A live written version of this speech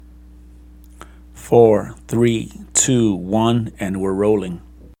4, 3, 2, 1, and we're rolling.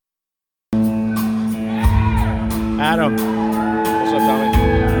 Adam. What's up,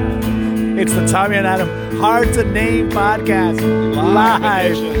 Tommy? It's the Tommy and Adam Hard to Name podcast.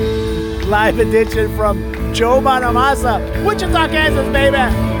 Live edition from Joe Bonamassa, Wichita, Kansas, baby.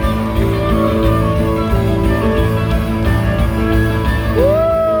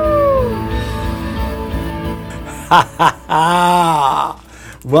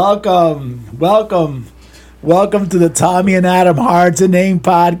 Welcome to the Tommy and Adam Hard to Name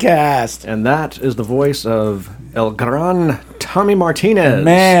podcast. And that is the voice of El Gran Tommy Martinez.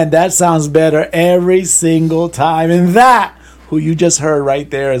 Man, that sounds better every single time. And that, who you just heard right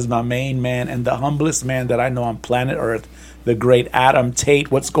there, is my main man and the humblest man that I know on planet Earth, the great Adam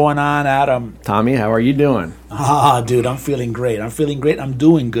Tate. What's going on, Adam? Tommy, how are you doing? Dude, I'm feeling great. I'm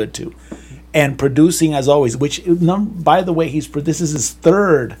doing good, too. And producing, as always, which, by the way, this is his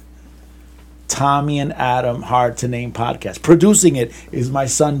third Tommy and Adam Hard to Name podcast. Producing it is my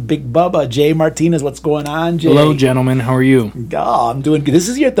son, Big Bubba, Jay Martinez. What's going on, Jay? Hello, gentlemen. How are you? Oh, I'm doing good. This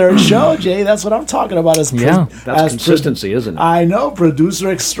is your third show, Jay. That's what I'm talking about. That's consistency, isn't it? I know,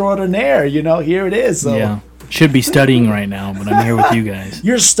 producer extraordinaire. Here it is. So. Yeah. Should be studying right now, but I'm here with you guys.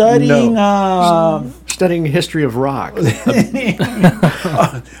 You're studying... studying history of rock.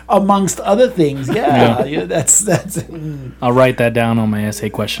 Amongst other things, yeah. That's. I'll write that down on my essay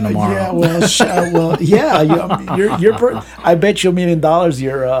question tomorrow. Yeah, I bet you $1 million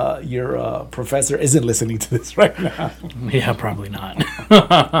your professor isn't listening to this right now. Yeah, probably not.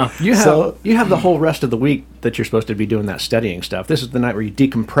 You have the whole rest of the week that you're supposed to be doing that studying stuff. This is the night where you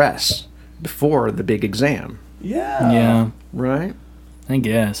decompress before the big exam. Yeah. Right? I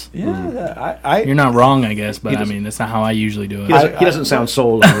guess. Yeah. You're not wrong, I guess, but that's not how I usually do it. He doesn't sound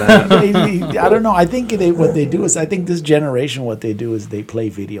sold on that. I don't know. I think what they do is, I think this generation, what they do is they play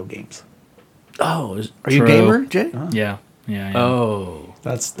video games. Oh, are you a gamer, Jay? Yeah. Oh.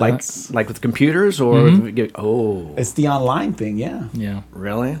 That's like with computers or it's the online thing, yeah. Yeah.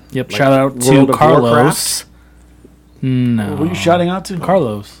 Really? Yep. Like shout out to Carlos. No. Who are you shouting out to?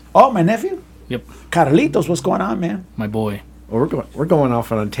 Carlos. Oh, my nephew? Yep. Carlitos, what's going on, man? My boy. Well, we're going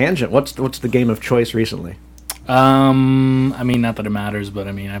off on a tangent. What's the game of choice recently? Not that it matters, but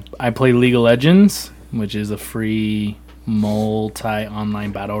I play League of Legends, which is a free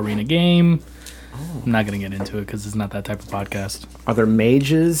multi-online battle arena game. I'm not gonna get into it because it's not that type of podcast. Are there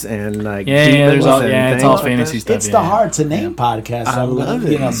mages and demons? It's all fantasy stuff. It's the Hard to Name podcast. So I love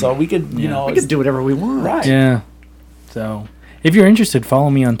it. So we could, we could do whatever we want. Right. Yeah. So, if you're interested, follow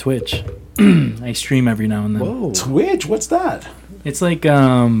me on Twitch. I stream every now and then. Whoa. Twitch? What's that? It's like,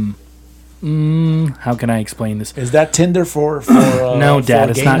 how can I explain this? Is that Tinder for no, Dad,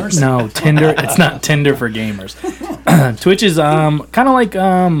 for it's gamers? not. No, Tinder. It's not Tinder for gamers. Twitch is kind of like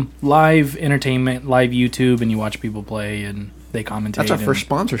live entertainment, live YouTube, and you watch people play and they commentate. That's our first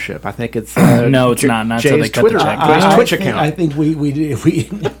sponsorship. I think it's no, it's not. Not so they cut the check. Twitch account. I think we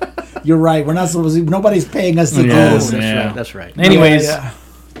You're right. We're not supposed to. Nobody's paying us to do this. That's right. Anyways,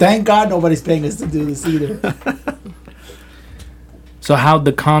 thank God nobody's paying us to do this either. So how'd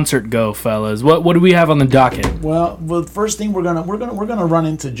the concert go, fellas? What do we have on the docket? Well, first thing we're gonna run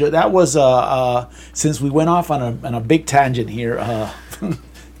into that was since we went off on a big tangent here.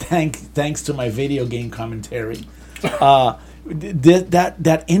 Thanks to my video game commentary.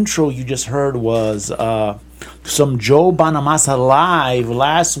 That intro you just heard was some Joe Bonamassa live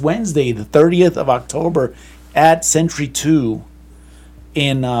last Wednesday, the 30th of October, at Century 2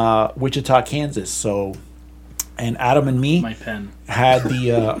 in Wichita, Kansas. So. And Adam and me had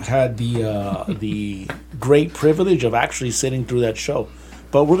the great privilege of actually sitting through that show.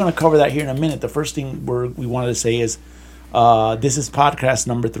 But we're going to cover that here in a minute. The first thing we wanted to say is this is podcast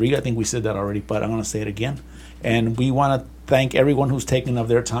number 3. I think we said that already, but I'm going to say it again. And we want to thank everyone who's taken of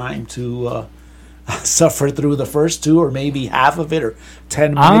their time to suffer through the first 2 or maybe half of it or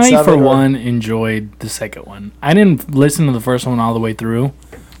 10 minutes I, for one, enjoyed the second one. I didn't listen to the first one all the way through,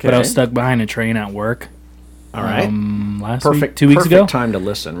 but I was stuck behind a train at work. All right. Last week, 2 weeks ago. Perfect time to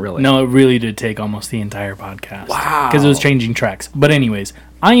listen, really. No, it really did take almost the entire podcast. Wow. Because it was changing tracks. But anyways,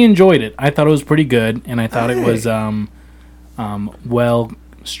 I enjoyed it. I thought it was pretty good, and I thought it was well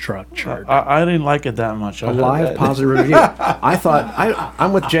structured. I didn't like it that much. A live positive review. I thought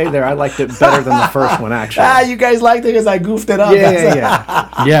I'm with Jay there. I liked it better than the first one, actually. You guys liked it because I goofed it up.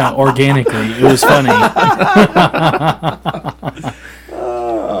 Yeah. Yeah, organically, it was funny.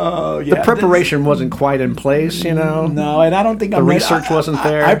 The preparation wasn't quite in place, No, and I don't think the research wasn't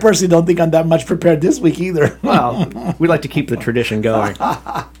there. I personally don't think I'm that much prepared this week either. Well, we like to keep the tradition going.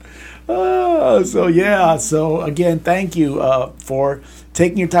 So again, thank you for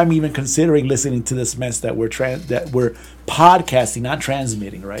taking your time, even considering listening to this mess that we're podcasting, not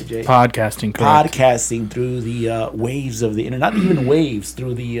transmitting, right, Jay? Podcasting, correct. Podcasting through the waves of the internet, not even waves,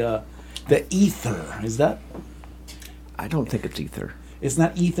 through the ether. Is that? I don't think it's ether. It's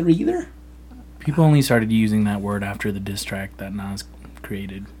not ether either. People only started using that word after the diss track that Nas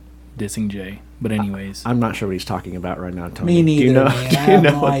created, dissing Jay. But anyways, I'm not sure what he's talking about right now, Tony. Me neither. Do you know, Man. I do you have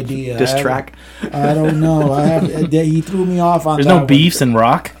know no idea. Diss track? I don't know. He threw me off on. there's that no one. beefs in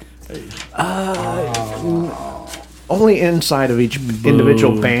rock. Only inside of each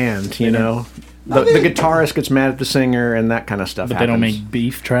individual band, you know. The guitarist gets mad at the singer and that kind of stuff. But happens. they don't make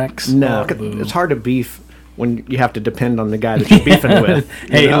beef tracks. No, Oh, boo. it's hard to beef when you have to depend on the guy that you're beefing with.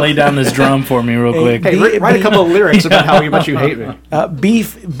 Hey, lay down this drum for me real quick. Hey, write a couple of lyrics about how much you hate me.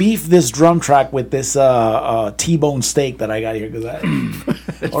 Beef this drum track with this T-bone steak that I got here,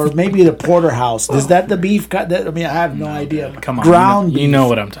 or maybe the porterhouse. Is that the beef cut? That, I mean, I have no idea. Come on, ground you know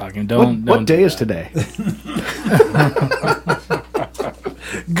what I'm talking. Don't. What day is today?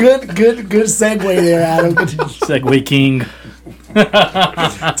 Good segue there, Adam. Segway King.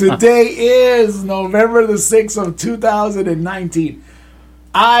 Today is November the 6th of 2019.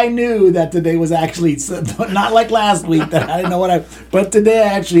 I knew that today was actually not like last week that I didn't know but today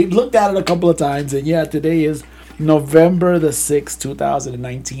I actually looked at it a couple of times, and yeah, today is November the 6th,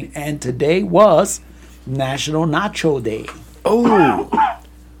 2019, and today was National Nacho Day. Oh,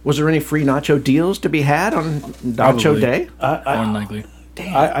 was there any free nacho deals to be had on Nacho Probably. Day? More than likely.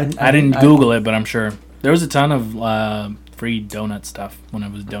 I I didn't Google it, but I'm sure there was a ton of free donut stuff when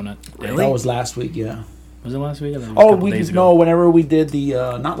it was donut day. That was last week, yeah. Was it last week? Or that was a Oh, couple we days ago? no. Whenever we did the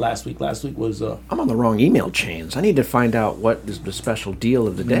not last week. Last week was I'm on the wrong email chains. I need to find out what is the special deal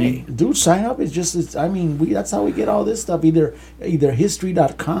of the day. dude, sign up. I mean, that's how we get all this stuff. Either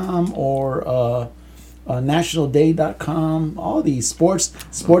history.com or nationalday.com. All these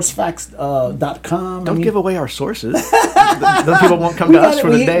sportsfacts.com. Don't give away our sources. Then people won't come to us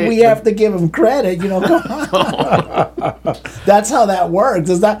for the day. We have to give them credit, come on. That's how that works.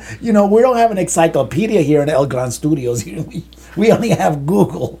 Is that we don't have an encyclopedia here in El Gran Studios. We only have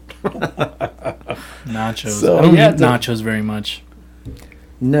Google. Nachos. So, I don't yeah, eat nachos very much.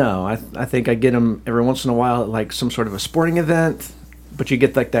 No, I think I get them every once in a while at like some sort of a sporting event, but you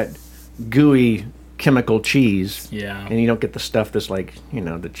get like that gooey chemical cheese. Yeah. And you don't get the stuff that's like,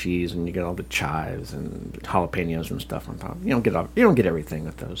 the cheese, and you get all the chives and jalapenos and stuff on top. You don't get everything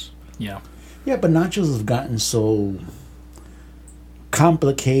with those. Yeah. Yeah, but nachos have gotten so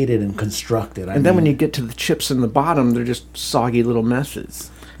complicated and constructed. And then when you get to the chips in the bottom, they're just soggy little messes.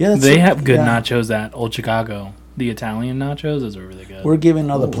 yeah, They have good nachos at Old Chicago. The Italian nachos, those are really good. We're giving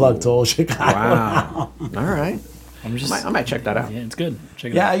another plug to Old Chicago. Wow. All right. I I might check that out. Yeah, it's good.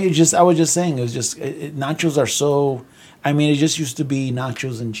 Check it Yeah, out. I was just saying, it was just nachos are so. I mean, it just used to be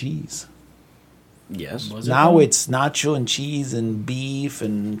nachos and cheese. Yes. Was it Now though? it's nacho and cheese and beef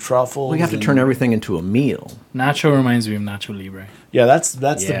and truffles. Well, you have to and- turn everything into a meal. Nacho reminds me of Nacho Libre. Yeah, that's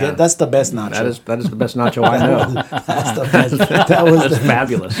Yeah. that's the best nacho. That is the best nacho I know. That's the best. That was That's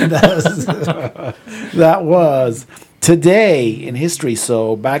fabulous. that was today in history.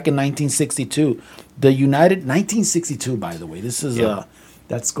 So back in 1962, 1962. By the way, this is Yeah.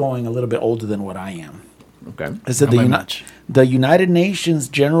 that's going a little bit older than what I am. Okay. It said Not by much. the United Nations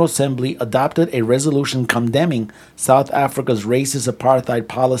General Assembly adopted a resolution condemning South Africa's racist apartheid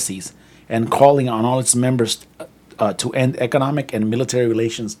policies and calling on all its members to end economic and military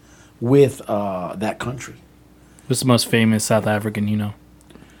relations with that country. What's the most famous South African you know?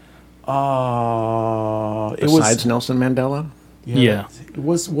 It Besides was Nelson Mandela, Yeah.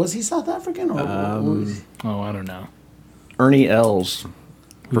 Was he South African or was, Oh, I don't know. Ernie Els,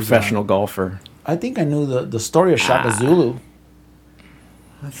 professional golfer. I think I knew the story of Shaka Zulu.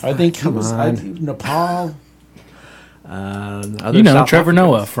 I think he was Nepal. Other South Trevor Africans.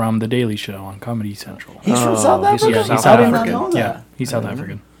 Noah from The Daily Show on Comedy Central. He's from South he's- Africa. yeah, he's I did not African. know that. Yeah, he's South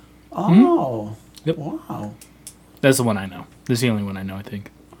African. Oh, Yep. wow. That's the one I know. That's the only one I know, I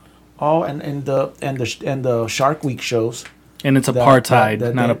think. Oh, and the Shark Week shows. And it's That- apartheid,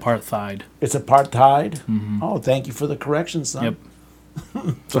 that- not that- apartheid. It's apartheid. Oh, thank you for the correction, son. Yep.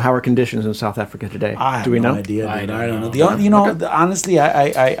 So how are conditions in South Africa today? I have Do we no know? idea. I Dude. don't I don't know. know. Honestly,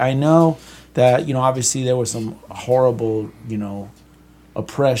 I know that obviously there was some horrible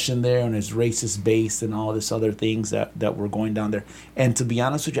oppression there, and it's racist based and all this other things that were going down there. And to be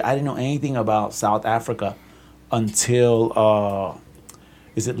honest with you, I didn't know anything about South Africa until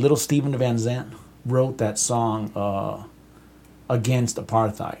is it Little Steven Van Zandt wrote that song against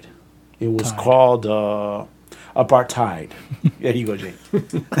apartheid. It was called Apartheid. There you go, Jay.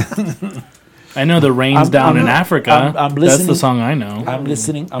 I know the rains down in Africa. I'm That's the listening. song I know. I'm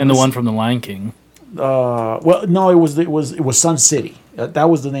listening. and the one from The Lion King. Well, no, it was Sun City. That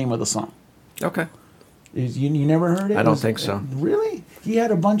was the name of the song. Okay. You never heard it? I don't think so. Really? He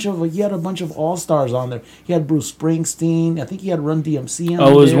had a bunch of all stars on there. He had Bruce Springsteen. I think he had Run DMC on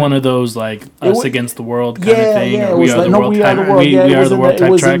Oh, it was there. one of those like Us was- Against the World kind of thing. Yeah, or it was like, no, We Are the World. Yeah, We it Are was the in World that- it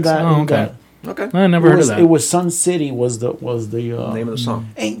type was in tracks. that- Oh, in okay. that. Okay. I never heard of that. It was Sun City was the Name of the song.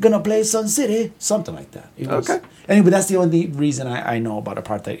 Ain't gonna play Sun City, something like that. It was, Okay. Anyway, that's the only reason I know about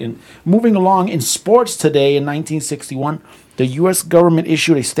apartheid. And moving along in sports today, in 1961, the U.S. government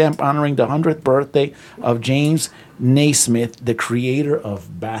issued a stamp honoring the 100th birthday of James Naismith, the creator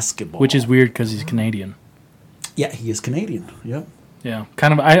of basketball. Which is weird because he's Canadian. Yeah, he is Canadian. Yep. Yeah,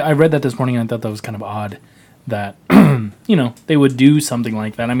 kind of. I read that this morning and I thought that was kind of odd that they would do something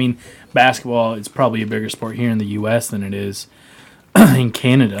like that. I mean, basketball is probably a bigger sport here in the U.S. than it is in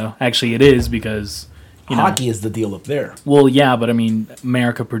Canada. Actually, it is because Hockey is the deal up there. Well, yeah, but I mean,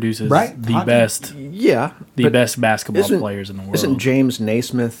 America produces Right, the hockey. best Yeah. the but best basketball isn't- players in the world. Isn't James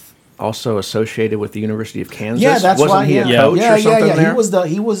Naismith also associated with the University of Kansas? Yeah, that's Wasn't why. he a Yeah, coach yeah, or something yeah. there?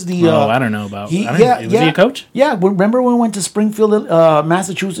 He was the. Oh, I don't know about. He, I don't, was he a coach? Yeah, remember when we went to Springfield,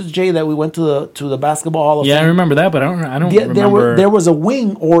 Massachusetts, Jay? That we went to the basketball Hall of Yeah, I Fame. remember that, but I don't Yeah, remember. there was a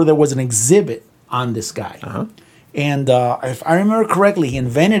wing or there was an exhibit on this guy. Uh-huh. And if I remember correctly, he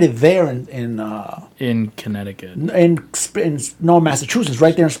invented it there in Connecticut. in Massachusetts,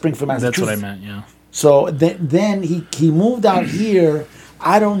 right there in Springfield, That's Massachusetts. what I meant. Yeah. So then he moved out here.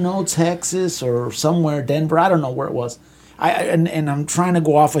 I don't know, Texas or somewhere, Denver. I don't know where it was. And I'm trying to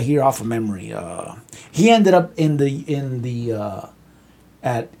go off of memory. He ended up in the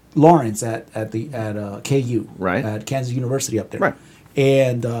at Lawrence at KU, Right. at Kansas University up there, Right.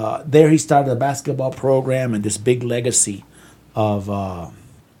 And there he started a basketball program and this big legacy of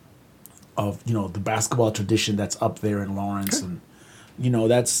the basketball tradition that's up there in Lawrence, and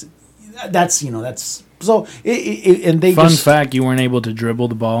that's so. And they Fun just, fact: you weren't able to dribble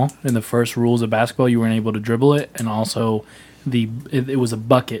the ball in the first rules of basketball. You weren't able to dribble it, and also it was a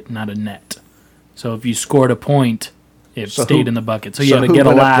bucket, not a net. So if you scored a point, it So stayed who- in the bucket. So you so had to who get a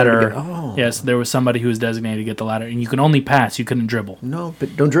went up there to ladder. get- oh. Yes, there was somebody who was designated to get the ladder, and you could only pass. You couldn't dribble. No, but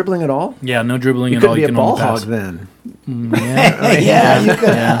no dribbling at all? Yeah, no dribbling You at couldn't all. be You a can ball only pass. hog then. yeah, you could,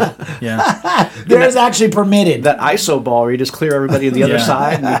 Yeah. there's actually permitted. That ISO ball where you just clear everybody to the other Yeah.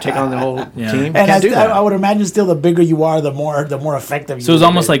 side and you take on the whole Yeah. team. And Can't do that. I would imagine still the bigger you are, the more effective you So it was would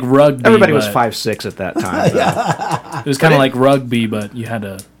almost be. like rugby. Everybody was but 5'6" at that time. It was kind of like rugby, but you had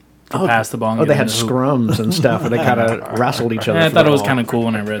to pass the ball. And Oh, get they in had the hoop. scrums and stuff, and they kind of wrestled each other. Yeah, I for thought the it was ball. kind of cool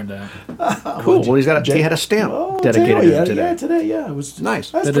when I read that. cool. Well, he had a stamp dedicated to him today. Yeah, today, yeah, it was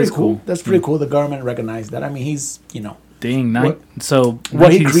Nice. That's That pretty is cool. cool. That's pretty cool. The government recognized that. I mean, he's Dang, What- so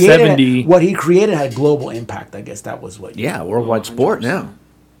what he 1970. created had global impact. I guess that was what. Yeah, worldwide sport now.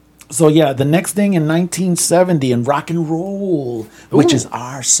 So yeah, the next thing in 1970 in rock and roll, which is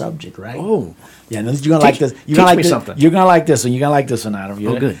our subject, right? Oh. Yeah, you're gonna like this. You're teach gonna like me this. something. You're gonna like this one. You're gonna like this one, Adam.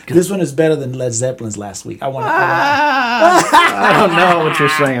 Oh, good. This one is better than Led Zeppelin's last week. I don't know what you're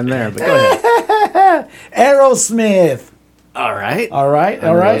saying there, but go ahead. Aerosmith. All right. All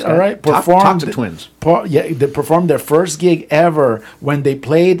right. Talk to Twins. They performed their first gig ever when they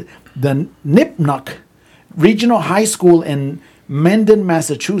played the Nipmuc Regional High School in Mendon,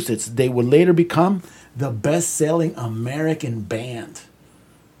 Massachusetts. They would later become the best-selling American band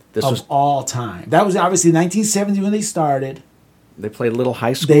This of was all time. That was obviously 1970 when they started. they played a little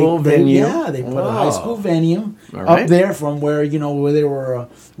high school They venue. they put a high Wow. school venue All up right. there from where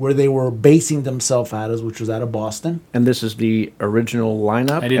where they were basing themselves out of, which was out of Boston. And this is the original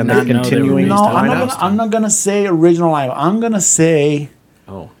lineup I did and not the know they were continuing based No, on lineup. I'm not gonna say original live. I'm gonna say.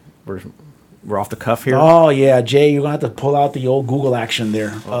 Oh, we're off the cuff here. Oh yeah, Jay, you're gonna have to pull out the old Google action there.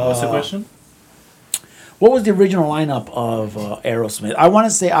 What's the question? What was the original lineup of Aerosmith? I want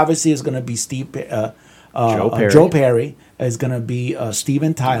to say obviously it's gonna be Joe Perry. Joe Perry is gonna be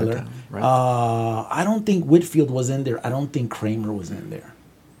Steven Tyler. Right. I don't think Whitfield was in there. I don't think Kramer was in there.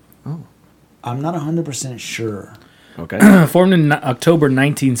 Oh. I'm not 100% sure. Okay. Formed in October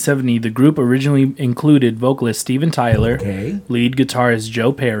 1970, the group originally included vocalist Steven Tyler, Okay. lead guitarist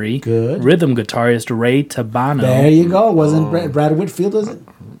Joe Perry, Good. rhythm guitarist Ray Tabano, There you go. Wasn't Brad Whitfield? Was it?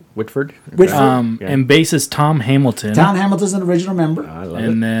 Whitford. Whitford. Yeah. and bassist Tom Hamilton, Tom Hamilton's an original member. I love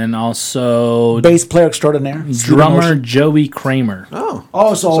and it. then also Bass player extraordinaire. Stephen drummer Ocean. Joey Kramer. Oh.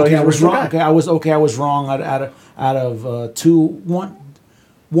 Oh, so So okay, he's I a was original wrong. guy. Okay, I was wrong. Out of two, one.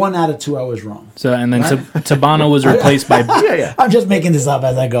 1 out of 2 I was wrong. So and then Tabano was replaced by I'm just making this up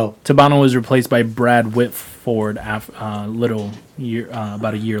as I go. Tabano was replaced by Brad Whitford about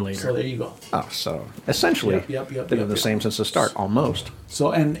a year later. So there you go. Oh, so essentially, they're the same since the start, almost.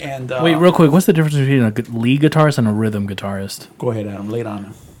 So and Wait, real quick, what's the difference between a lead guitarist and a rhythm guitarist? Go ahead, Adam. Lay it on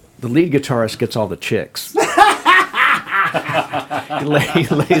him. The lead guitarist gets all the chicks. he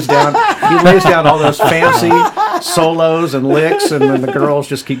lays down all those fancy solos and licks, and then the girls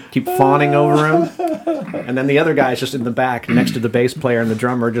just keep fawning over him. And then the other guy's just in the back next to the bass player and the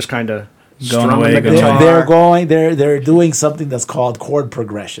drummer, just kind of strumming the guitar. They're doing something that's called chord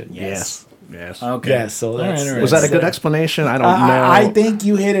progression. Yes. Okay. Yes. So was that a good explanation? I don't know. I think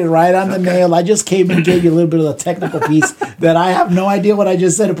you hit it right on the nail. I just came and gave you a little bit of the technical piece that I have no idea what I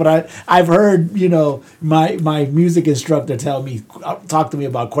just said, but I've heard my music instructor talk to me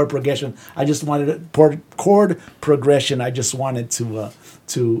about chord progression. I just wanted chord progression. I just wanted to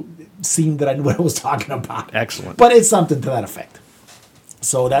seem that I knew what I was talking about. Excellent. But it's something to that effect.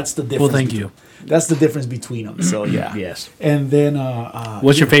 So that's the difference. Well, thank you. That's the difference between them. So yeah. Yes. And then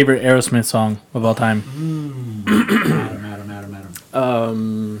what's your favorite Aerosmith song of all time?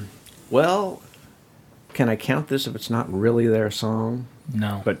 Adam. Well, can I count this if it's not really their song?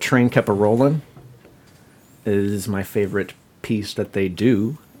 No. But Train Kept a Rollin' is my favorite piece that they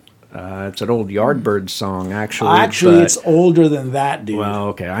do. It's an old Yardbirds song, actually. Actually, it's older than that, dude. Well,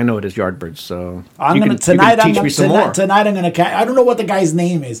 okay, I know it is Yardbirds, so Tonight I'm gonna more. I don't know what the guy's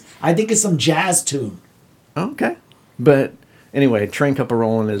name is. I think it's some jazz tune. Okay, but anyway, Train Kept a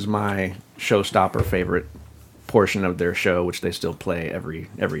Rollin' is my showstopper favorite portion of their show, which they still play every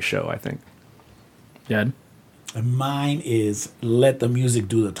show, I think. Dad? And mine is Let the Music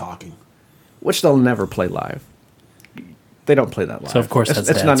Do the Talking, which they'll never play live. They don't play that live. So of course that's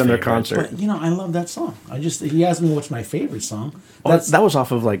it's not in their favorite. concert. But I love that song. He asked me what's my favorite song. That was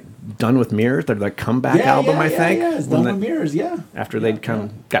off of Done with Mirrors, their comeback album, I think. Yeah, it's Done with Mirrors. Yeah. After they'd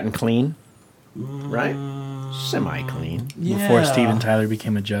gotten clean, right? Semi-clean. Before Steven Tyler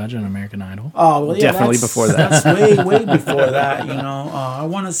became a judge on American Idol. Oh, well, yeah, definitely before that. That's way before that. I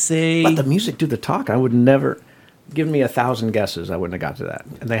want to say. Let the music do the talk. I would never give me 1,000 guesses. I wouldn't have got to that,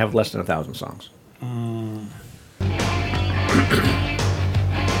 and they have less than 1,000 songs.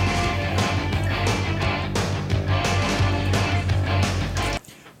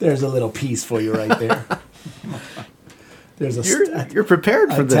 There's a little piece for you right there. There's you're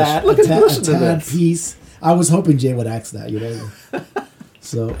prepared for this. Listen to this piece. I was hoping Jay would ask that.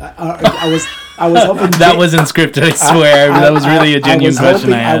 So I was hoping that wasn't scripted. I swear that was really a genuine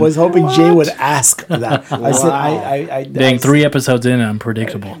question. I was hoping Jay would ask that. I said, I dang, 3 episodes in, I'm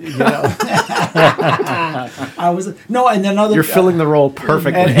predictable. And another. You're filling the role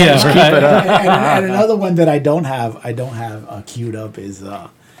perfectly. And just keep it up. And another one that I don't have queued up is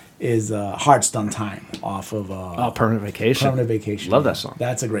Hearts Done Time off of Permanent Vacation. Permanent Vacation. Love that song.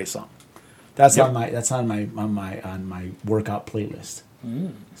 That's a great song. That's on my workout playlist.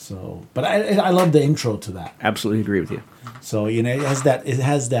 So, but I love the intro to that. Absolutely agree with you. So it has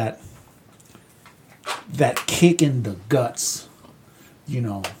that kick in the guts.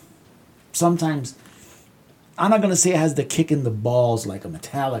 Sometimes I'm not gonna say it has the kick in the balls like a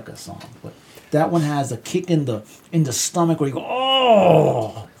Metallica song, but that one has a kick in the stomach where you go,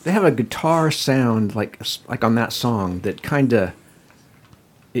 oh. They have a guitar sound like on that song that kind of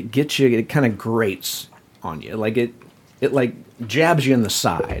gets you. It kind of grates on you, it jabs you in the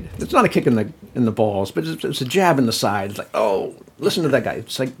side. It's not a kick in the balls, but it's a jab in the side. It's like, oh, listen to that guy.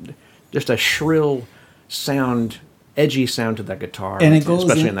 It's like just a shrill sound, edgy sound to that guitar, and it goes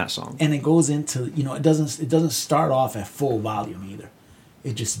especially in that song. And it goes into it doesn't start off at full volume either.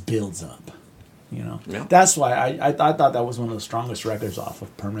 It just builds up. Yeah. That's why I thought that was one of the strongest records off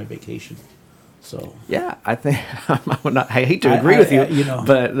of Permanent Vacation. So yeah, I think I hate to agree with you,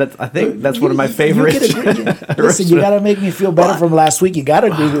 but I think that's one of my favorites. Listen, you got to make me feel better from last week. You got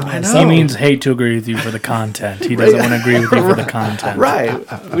to agree with me. He means hate to agree with you for the content. He doesn't want to agree with you for the content.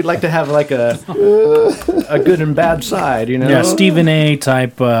 Right. We'd like to have a good and bad side, Yeah, Stephen A.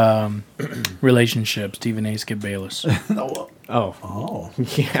 type relationship. Stephen A. Skip Bayless. Oh,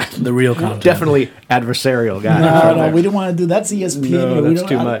 yeah, the real content. Definitely adversarial guy. No, we don't want to do that. That's ESPN. No, that's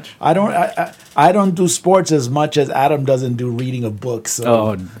too much. I don't do sports as much as Adam doesn't do reading of books. So.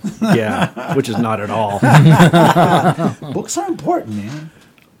 Oh, yeah, which is not at all. Books are important, man.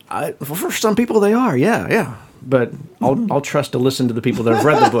 For some people, they are. Yeah. But I'll trust to listen to the people that have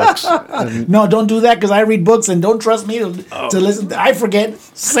read the books. No, don't do that because I read books and don't trust me to listen. I forget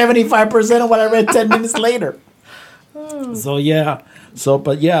 75% of what I read 10 minutes later. So yeah, So,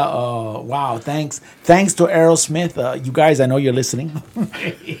 but yeah, wow, thanks to Aerosmith. You guys, I know you're listening.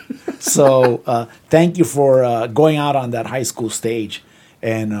 So, thank you for going out on that high school stage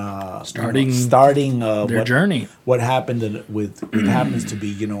and starting their journey. What happened with it happens to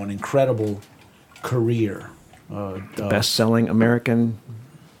be, an incredible career. The best-selling American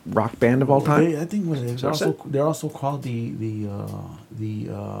rock band of all time. I think they're also called the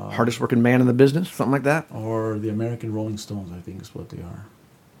Hardest working man in the business, something like that. or the American Rolling Stones. I think is what they are.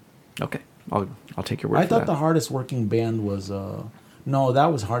 Okay, I'll take your word I for thought that. the hardest working band was no, that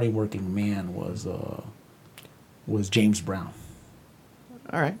was hardest working man was James Brown.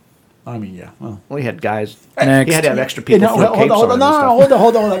 All right. I mean, yeah. Well, Well, he had guys. Next. He had to have extra people no, flip hold capes on, on.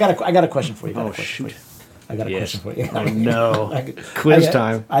 Hold on. I got a question for you. Oh, shoot. I got a Yes. question for you. Oh, no. I got- Quiz I got-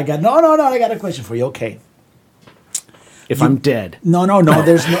 time. I got no. I got a question for you. Okay. If I'm dead. No.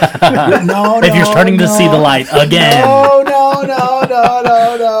 There's no. If you're starting to see the light again. No.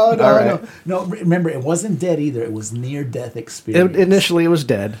 All right. No, remember, it wasn't dead either. It was near-death experience. Initially, it was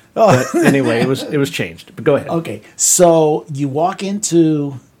dead. But anyway, it was changed. But go ahead. Okay, so you walk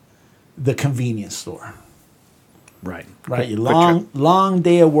into the convenience store, Right. right? Your Quick trip. long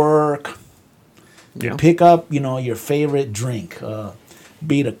day of work. You Yeah. pick up, your favorite drink,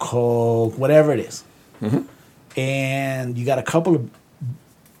 be it a Coke, whatever it is. And you got a couple of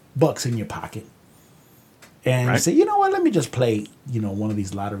bucks in your pocket. And you Right. say, you know what, let me just play, one of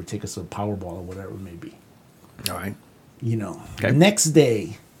these lottery tickets or Powerball or whatever it may be. All right. The next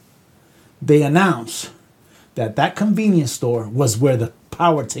day, they announce that convenience store was where the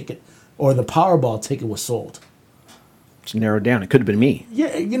power ticket or the Powerball ticket was sold. It's narrowed down. It could have been me Yeah,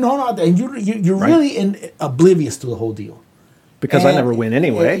 and you're Right. really oblivious to the whole deal. because I And- never win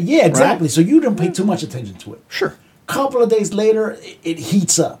anyway. Yeah, exactly. Right? So you don't pay too much attention to it. Sure. Couple of days later, it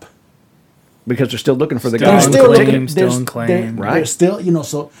heats up. Because they're still looking for the Still guy. They're in who still put the claim, ticket- looking. still There's, in claim. they're Right. still,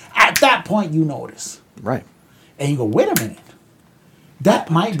 so at that point you notice, Right. and you go, wait a minute,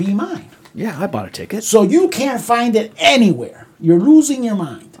 that might be mine. Yeah, I bought a ticket. So you can't find it anywhere. You're losing your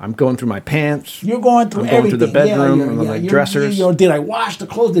mind. I'm going through my pants. You're going through I'm going everything. through the bedroom you're- and my you're- dressers. did I wash the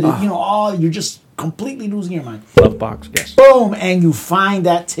clothes? Did it, all? You're just completely losing your mind. Glove box. Yes. Boom, and you find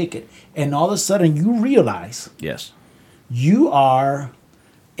that ticket, and all of a sudden you realize Yes. you are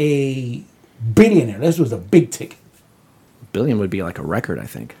a billionaire. This was a big ticket. Billion would be like a record, I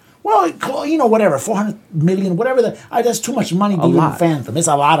think. Well, whatever, 400 million, whatever. That's too much money to even lot. fathom. It's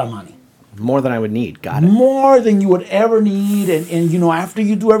a lot of money. More than I would need. Got it. More than you would ever need. And after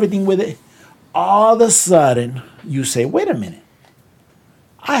you do everything with it, all of a sudden you say, wait a minute.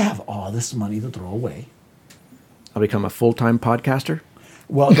 I have all this money to throw away. I'll become a full-time podcaster.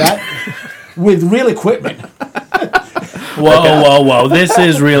 Well, that with real equipment. Whoa. This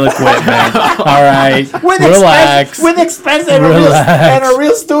is real equipment. All right. Relax. With expensive and a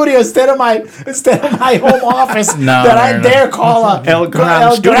real studio instead of my home office No, that I no. dare call El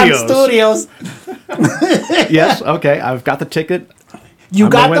Gran Studios. Yes. Okay. I've got the ticket. You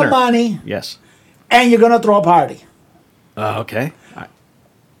I'm got the the winner. money, Yes. and you're gonna throw a party. Okay.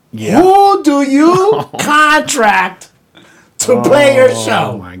 Yeah. Who do you contract to play your Oh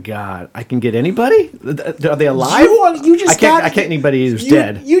show? my God! I can get anybody. Are they alive? You just I can't. got I can't anybody who's you,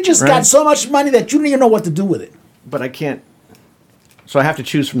 dead. You just right? got so much money that you don't even know what to do with it. But I can't. So I have to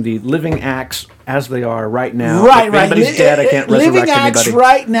choose from the living acts as they are right now. Right. If anybody's dead, I can't resurrect Living acts anybody.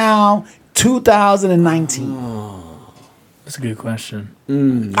 right now, 2019. That's a good question.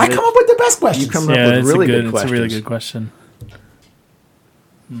 I come up with the best questions. You come up Yeah, with it's really a good. good It's a really questions. good question.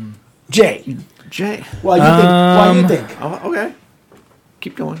 Jay, Jay. why you think? Oh, okay.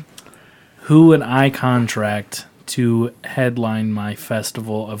 Keep going. Who would I contract to headline my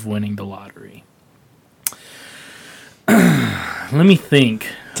festival of winning the lottery? Let me think.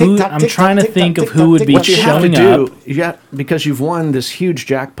 Tick-tock, I'm tick-tock, trying to tick-tock, think of tick-tock, who would be tick-tock. What you have to showing do, up. you got, because you've won this huge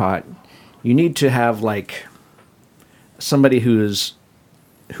jackpot, you need to have like somebody who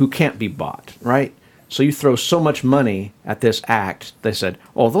can't be bought, right? So you throw so much money at this act, they said,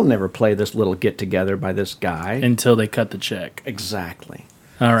 oh, they'll never play this little get together by this guy. Until they cut the check. Exactly.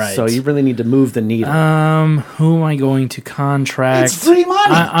 All right. So you really need to move the needle. Who am I going to contract? It's free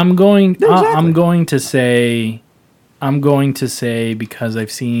money. I'm going. Exactly. I'm going to say. I'm going to say because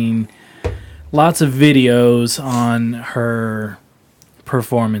I've seen lots of videos on her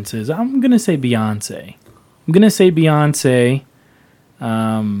performances. I'm gonna say Beyonce.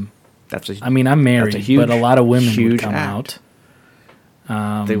 That's a, I mean, I'm married, huge- but a lot of women would huge come act.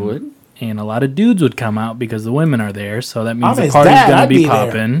 out. they would. And a lot of dudes would come out because the women are there. So that means I'm the his party's dad, gonna I'd be be there.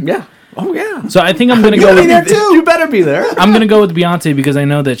 popping. Yeah. Oh yeah. So I think I'm gonna go. You'll be With, there too. You better be there. I'm gonna go with Beyonce because I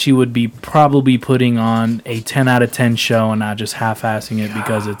know that she would be probably putting on a 10 out of 10 show and not just half-assing it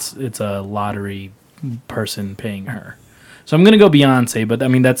because it's a lottery person paying her. So I'm gonna go Beyonce, but I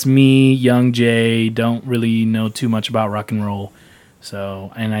mean that's me, young Jay, don't really know too much about rock and roll.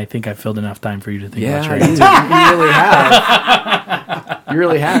 So, and I think I filled enough time for you to think about your you really have. You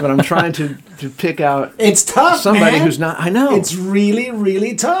really have, and I'm trying to pick out It's tough, somebody man. who's not. I know. It's really,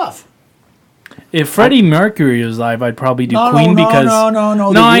 really tough. If Freddie Mercury was live, I'd probably do No, Queen no, because no.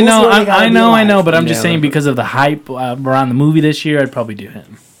 No, The I rules know, really gotta I be know, alive. but I'm just Yeah, saying but- because of the hype around the movie this year, I'd probably do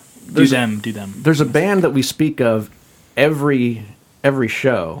him. Do them. There's a band that we speak of every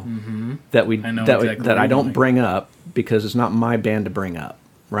show that we I know that exactly that what I you're don't going. bring up because it's not my band to bring up,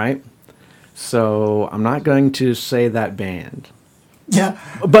 right? So I'm not going to say that band, Yeah.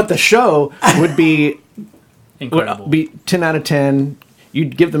 but the show would be Incredible. would be 10 out of 10.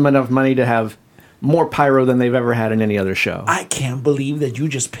 You'd give them enough money to have more pyro than they've ever had in any other show. I can't believe that you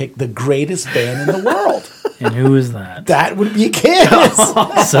just picked the greatest band in the world. And who is that? That would be Kiss.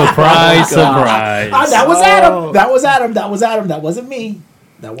 Surprise, surprise. That was Adam. That was Adam. That was Adam. That wasn't me.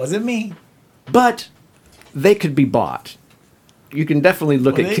 That wasn't me. But they could be bought. You can definitely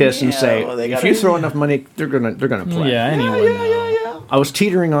look Well, at they- Kiss and yeah, say, well, they if gotta- you throw enough money, they're gonna play. Yeah, anyone. I was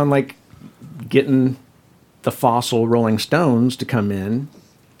teetering on like getting the Fossil Rolling Stones to come in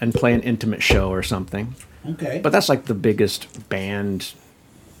and play an intimate show or something. Okay. But that's like the biggest band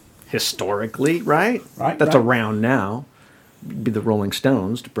historically, right? Right, That's right. around now. It'd be the Rolling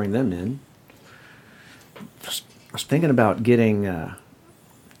Stones to bring them in. I was thinking about getting.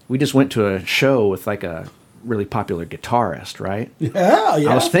 We just went to a show with like a really popular guitarist, right? yeah, yeah.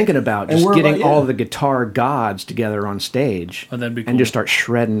 I was thinking about And just we're getting about- all yeah. of the guitar gods together on stage Oh, that'd be and cool. just start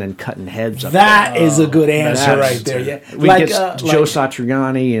shredding and cutting heads up. That is a good answer That's- right there. Yeah. We Like, get Joe like-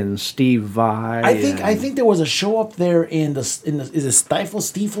 Satriani and Steve Vai. I think there was a show up there in the is it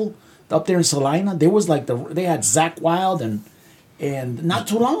Stiefel up there in Salina. There was like they had Zach Wild and not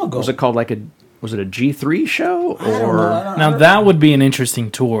too long ago. was it called like was it a G3 show I don't know. or I don't- Now that would be an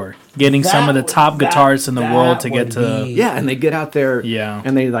interesting tour. Getting some of the top that- guitarists in the that world to get would to be- yeah, and they get out there Yeah.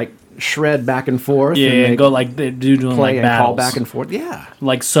 and they like shred back and forth yeah, and they and go like they do doing play like and battles, call back and forth. Yeah.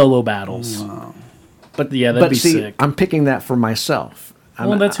 like solo battles. But Yeah, that'd but be see, sick. I'm picking that for myself.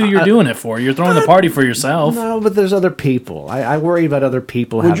 Well, that's who you're doing it for. You're throwing the party for yourself. No, but there's other people. I worry about other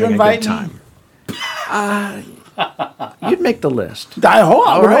people Would you having a invite good me? time. You'd make the list. I hope.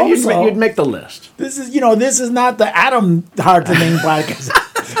 I All would right, hope you'd, so. you'd make the list. This is this is not the Adam Hard to Name podcast.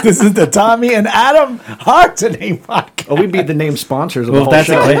 This is the Tommy and Adam Hard to Name podcast. Oh, we'd be the name sponsors of Well, the if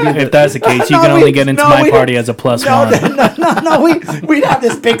whole that's, show. if that's the case, you No, can only we- get into no, my we- party as a plus No, one. no, we'd have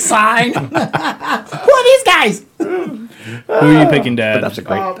this big sign. Who are these guys? Who are you picking, Dad? That's a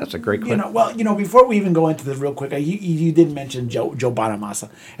great clip. Before we even go into this real quick, you did mention Joe Bonamassa,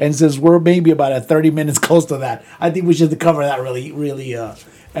 and since we're maybe about 30 minutes close to that, I think we should cover that really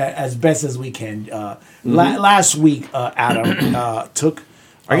as best as we can. Last week, Adam took.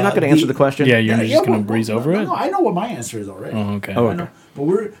 Are you not going to answer the question? Yeah, you're just going well, to breeze over it? No, I know what my answer is already. Oh, okay. Oh, I know.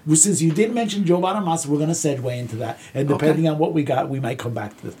 But since you did mention Joe Bonamassa, we're going to segue into that, and depending on what we got, we might come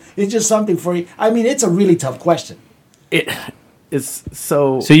back to this. It's just something for you. I mean, it's a really tough question. It's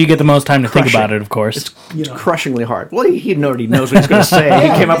so So you get the most time to think Crushing. about it, of course. You know. crushingly hard. Well, he already knows what he's going to say.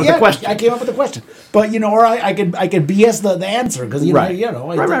 He came up with the question. I came up with the question, but or I could BS the answer because Right.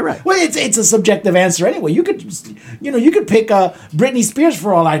 Right. Well, it's a subjective answer anyway. You could pick Britney Spears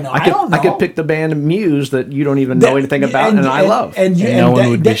for all I know. I don't know. I could pick the band Muse that you don't even know anything about, and I love. And No one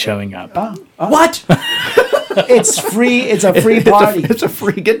would be showing up. What? It's free. It's a free party. It's a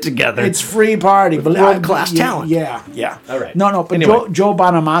free get together. It's free party. world-class talent. Yeah. All right. No. But Anyway. Joe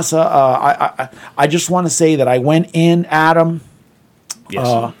Bonamassa. I just want to say that I went in, Adam,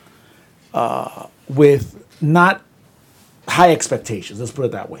 yes. with not high expectations. Let's put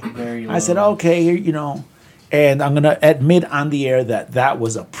it that way. Very I said, low. okay, and I'm gonna admit on the air that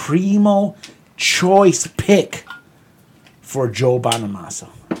was a primo choice pick for Joe Bonamassa.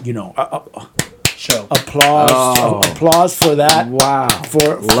 Show. Applause for that. Wow.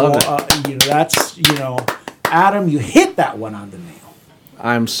 Love it. That's Adam, you hit that one on the nail.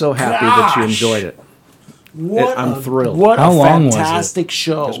 I'm so happy that you Gosh. enjoyed it. I'm thrilled. What How a long was it? fantastic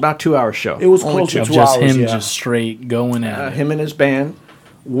show! It was about a 2-hour show. It was Only close to two. Of 2 just hours, him yeah. just straight going at it. Him and his band,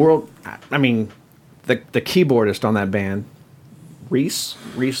 I mean, the keyboardist on that band, Reese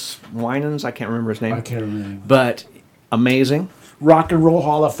Winans. I can't remember his name. I can't remember. But amazing. Rock and Roll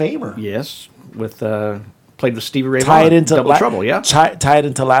Hall of Famer. Yes, with played with Stevie Ray Tied Vaughan. into Double Trouble. Yeah, tied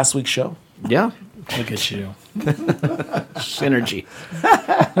into last week's show. yeah. Look at you. Synergy.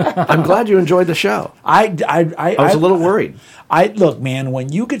 I'm glad you enjoyed the show. I was a little worried. I look, man,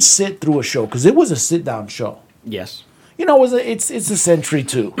 when you could sit through a show, because it was a sit down show. Yes. You know, it's a Century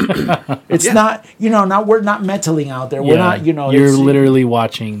too. It's Yeah. not, we're not meddling out there. We're not, You're it's- literally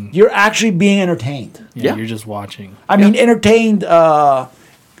watching. you're actually being entertained. Yeah. You're just watching. I mean, entertained. Casually.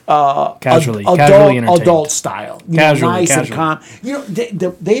 Adult, Casually entertained. adult style. Casually, Nice and casually. calm.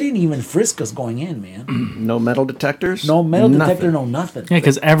 They didn't even frisk us going in, man. No metal detectors. No metal Nothing. detector, no nothing. Yeah,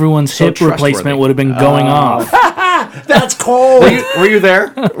 because everyone's So hip replacement trustworthy. would have been going off. That's cold. Were you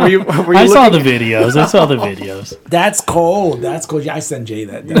there? Were you I saw the looking? videos. I saw the videos. That's cold. That's cold. Yeah, I sent Jay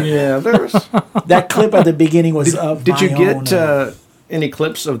that. Yeah, there's. That clip at the beginning was of Did you my get own, any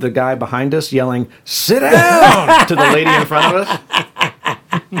clips of the guy behind us yelling "Sit down" to the lady in front of us?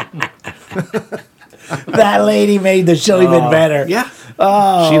 that lady made the show even better. Yeah.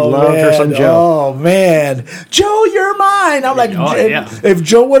 Oh, She loved her some man. Joe. Oh man, Joe, you're mine. I'm like, Oh, yeah. if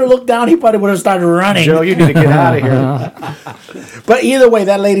Joe would have looked down, he probably would have started running. Joe, you need to get out of here. But either way,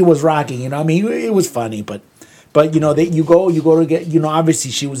 that lady was rocking. I mean, it was funny, but you go to get,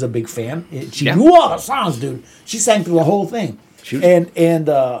 obviously she was a big fan. She Yeah. knew all the songs, dude. She sang through the whole thing, She was- and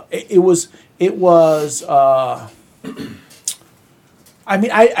it was. I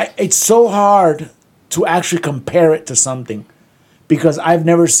mean, it's so hard to actually compare it to something. Because I've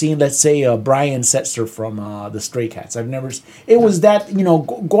never seen, let's say, Brian Setzer from the Stray Cats. I've never. It was that,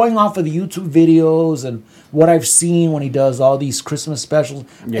 going off of the YouTube videos and what I've seen when he does all these Christmas specials.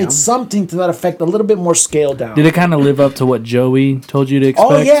 Yeah. It's something to that effect, a little bit more scaled down. Did it kind of live up to what Joey told you to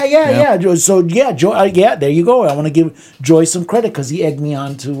expect? Oh yeah. So Joe, there you go. I want to give Joy some credit because he egged me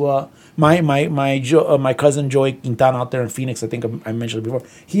on to my cousin Joey Quintana out there in Phoenix. I think I mentioned it before.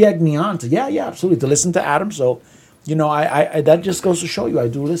 He egged me on to absolutely to listen to Adam. So. I that just goes to show you I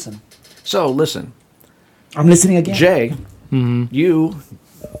do listen. So listen, I'm listening again. Jay,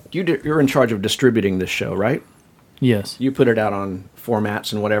 you're in charge of distributing this show, right? Yes. You put it out on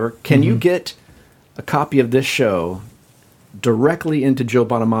formats and whatever. Can you get a copy of this show directly into Joe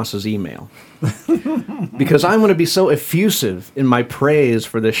Bonamassa's email? Because I'm going to be so effusive in my praise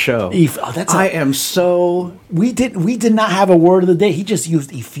for this show. I am so. We did not have a word of the day. He just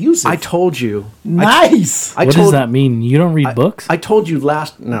used effusive. I told you. Nice. I What told, does that mean? You don't read books? I told you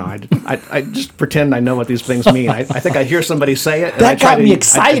last. No, I just pretend I know what these things mean. I think I hear somebody say it. And That I try got to, me I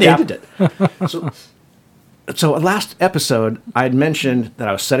excited. adapted it. So last episode, I had mentioned that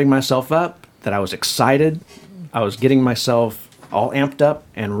I was setting myself up, that I was excited, I was getting myself all amped up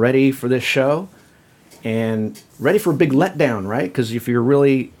and ready for this show, and ready for a big letdown, right? Because if you're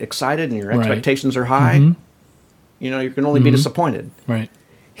really excited and your Right. expectations are high, you can only be disappointed. Right.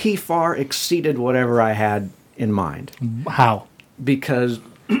 He far exceeded whatever I had in mind. How? Because,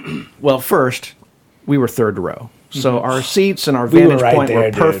 well, first, we were third row. So our seats and our We were vantage right point there, were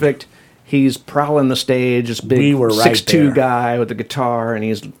dude. perfect. He's prowling the stage, this big We were right 6'2" there. guy with a guitar, and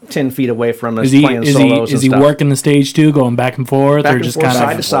he's 10 feet away from us Is he playing solos is he and stuff. working the stage too, going back and forth, Back or and just forth, kind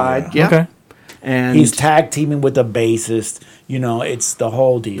side of to side? Yeah. Okay. And He's tag teaming with the bassist. It's the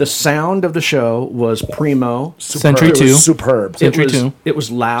whole deal. the sound of the show was primo. Century It was 2. superb. Century it was, 2. It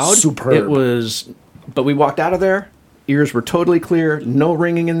was loud. Superb. It was, but we walked out of there. Ears were totally clear. No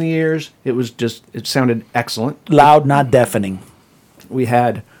ringing in the ears. It was just. It sounded excellent. Loud, not deafening. We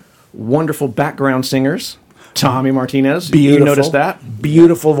had wonderful background singers. Tommy Martinez. Beautiful. You noticed that?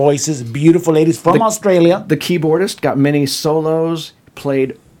 Beautiful voices, beautiful ladies from Australia. The keyboardist got many solos.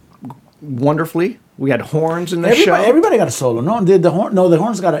 Played wonderfully. We had horns in the show. Everybody got a solo. No, the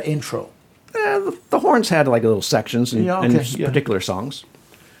horns got an intro. The horns had like little sections in, Yeah, in okay, yeah. particular songs.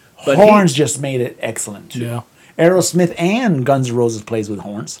 But Horns just made it excellent too. Yeah. Aerosmith and Guns N' Roses plays with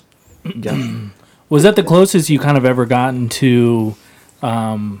horns. Yeah. Was that the closest you kind of ever gotten to,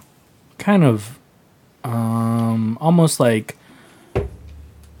 almost like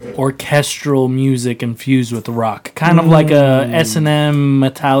orchestral music infused with rock, kind of like a S&M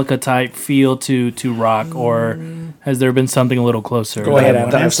Metallica type feel to rock, or has there been something a little closer? Go ahead, Adam.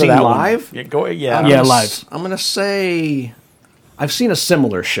 That I've Answer seen that one. live? Yeah, go ahead. Yeah. Yeah, live. I'm gonna say I've seen a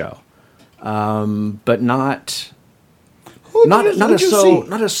similar show, but not as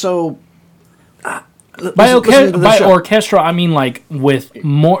so. By, listen to the show. orchestral, I mean like with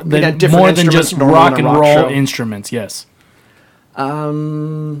more had than different just instruments normally rock in a and rock roll show? instruments. Yes. I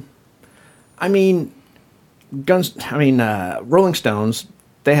mean, Rolling Stones.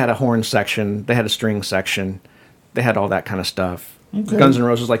 They had a horn section. They had a string section. They had all that kind of stuff. Okay. Guns N'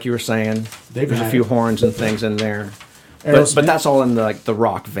 Roses, like you were saying, They've there's a had few it. horns and things in there. Aerosmith? But that's all in the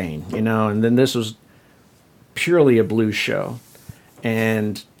rock vein, And then this was purely a blues show,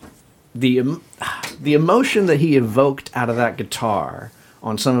 and the emotion that he evoked out of that guitar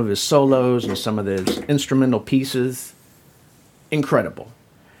on some of his solos and some of his instrumental pieces, incredible.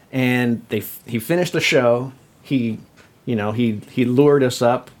 And he finished the show. He lured us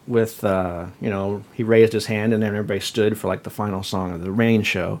up with he raised his hand and then everybody stood for like the final song of the Rain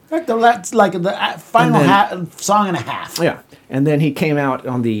show. Like the final song and a half. Yeah, and then he came out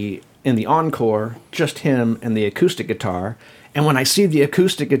in the encore, just him and the acoustic guitar. And when I see the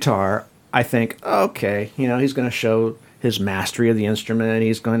acoustic guitar, I think, okay, he's going to show his mastery of the instrument.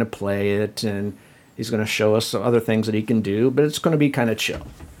 He's going to play it, and he's going to show us some other things that he can do. But it's going to be kind of chill.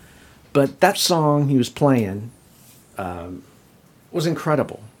 But that song he was playing was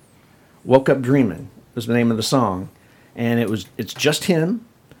incredible. "Woke Up Dreamin'" was the name of the song, and it's just him,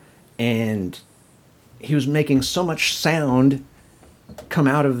 and he was making so much sound come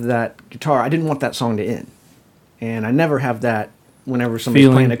out of that guitar. I didn't want that song to end. And I never have that whenever somebody's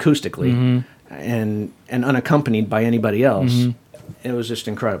playing acoustically and unaccompanied by anybody else. It was just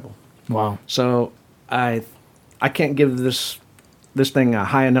incredible. Wow. So I can't give this thing a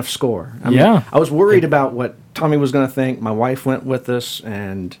high enough score. I mean, I was worried about what Tommy was going to think. My wife went with us,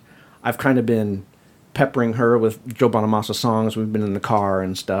 and I've kind of been peppering her with Joe Bonamassa songs. We've been in the car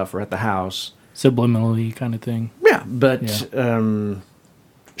and stuff, or at the house. Subliminally kind of thing. Yeah, but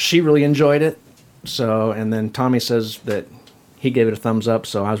she really enjoyed it. So, and then Tommy says that he gave it a thumbs up,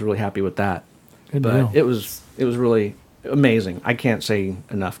 so I was really happy with that. Good deal. It was really amazing. I can't say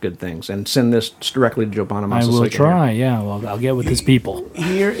enough good things. And send this directly to Joe Bonamassa. I will try. Yeah, well, I'll get with his people.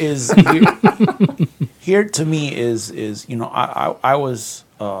 Here to me is I was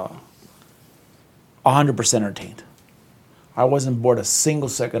 100% entertained. I wasn't bored a single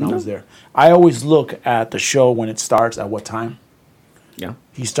second I was there. I always look at the show when it starts at what time. Yeah.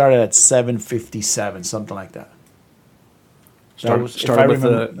 He started at 7:57, something like that. Started with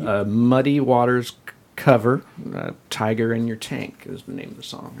a Muddy Waters cover, "Tiger in Your Tank" is the name of the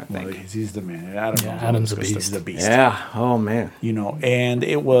song, I think. Well, he's the man. Adam's a beast. He's the beast. Yeah. Oh man. And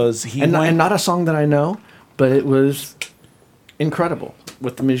it was and not a song that I know, but it was incredible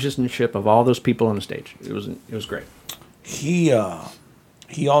with the musicianship of all those people on the stage. It was great. He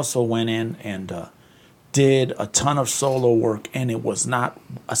also went in and did a ton of solo work, and it was not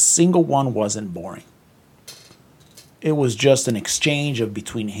a single one wasn't boring. It was just an exchange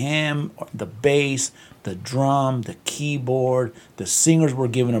between him, the bass, the drum, the keyboard. The singers were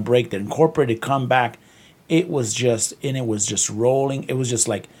given a break. The incorporated comeback. It was just rolling. It was just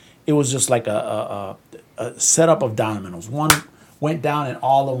like a setup of dominoes. One went down, and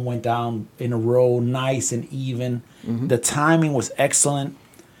all of them went down in a row, nice and even. The timing was excellent.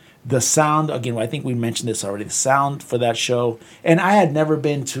 The sound, again, I think we mentioned this already. The sound for that show, and I had never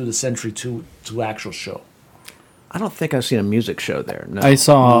been to the Century 2 actual show. I don't think I've seen a music show there. No. I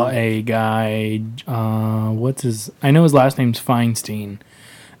saw a guy. I know his last name's Feinstein,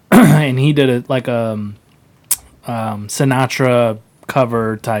 and he did it like a Sinatra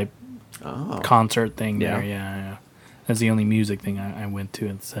cover type concert thing there. Yeah. That's the only music thing I went to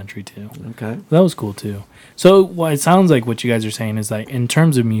at the Century 2. Okay. That was cool too. So it sounds like what you guys are saying is that in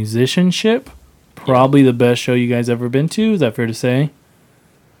terms of musicianship, probably the best show you guys ever been to. Is that fair to say?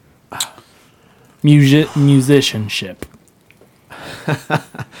 Musicianship.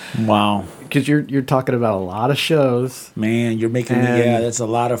 Wow. Because you're talking about a lot of shows. Man, you're making me, that's a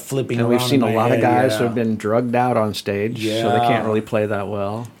lot of flipping and around. We've seen a lot of guys yeah. who have been drugged out on stage, so they can't really play that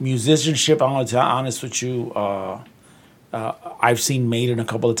well. Musicianship, I'm going to be honest with you, I've seen Maiden a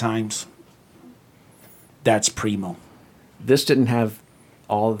couple of times. That's primo. This didn't have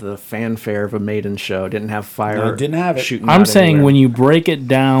all the fanfare of a Maiden show. Didn't have fire. No, it didn't have it. Shooting I'm out saying everywhere. when you break it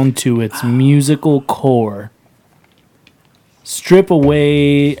down to its musical core, strip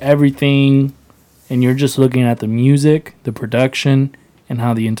away everything, and you're just looking at the music, the production, and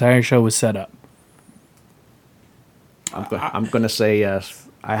how the entire show was set up. I'm going to say yes.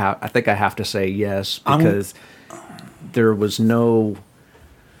 I think I have to say yes because there was no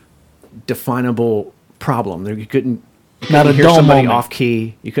definable problem. You couldn't Not a hear dull somebody moment. off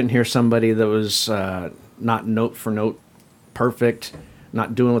key. You couldn't hear somebody that was not note for note perfect,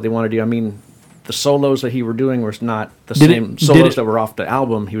 not doing what they wanted to do. I mean, the solos that he were doing were not the same solos that were off the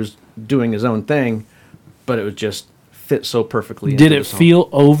album. He was doing his own thing, but it was just fit so perfectly. Did into it the song. feel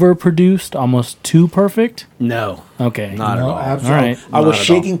overproduced, almost too perfect? No. Okay. Not at all. Absolutely. All right. I was Not at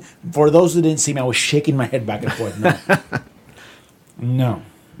shaking. For those who didn't see me, I was shaking my head back and forth. No, no,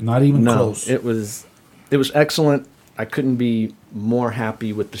 not even close. It was excellent. I couldn't be more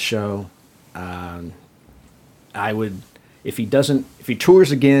happy with the show. I would, if he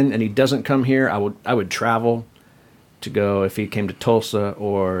tours again and he doesn't come here, I would travel to go if he came to Tulsa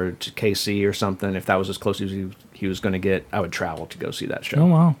or to KC or something. If that was as close as he was going to get, I would travel to go see that show. Oh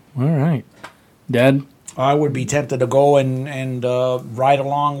wow! All right, Dad. I would be tempted to go and ride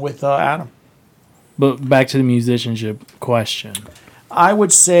along with Adam. But back to the musicianship question. I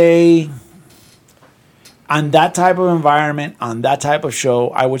would say on that type of environment, on that type of show,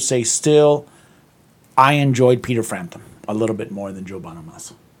 I would say still I enjoyed Peter Frampton a little bit more than Joe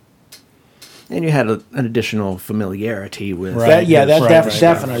Bonamassa. And you had an additional familiarity with Right.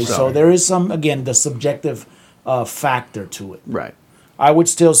 Definitely. So- So there is some, again, the subjective factor to it. Right. I would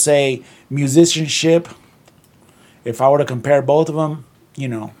still say musicianship, if I were to compare both of them,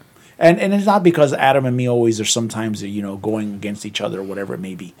 and it's not because Adam and me always are sometimes, going against each other or whatever it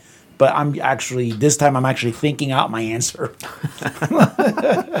may be. But this time I'm actually thinking out my answer.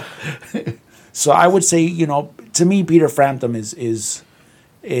 So I would say, to me, Peter Frampton is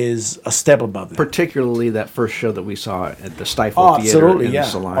a step above that. Particularly that first show that we saw at the Stifle Oh, Theater absolutely, in yeah.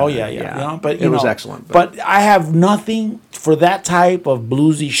 Salina. Oh, yeah. It was excellent. But I have nothing for that type of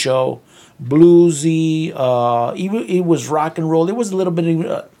bluesy show. Bluesy, even it was rock and roll. There was a little bit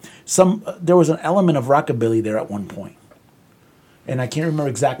of there was an element of rockabilly there at one point, and I can't remember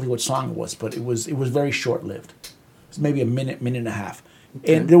exactly what song it was, but it was very short lived. It was maybe a minute and a half,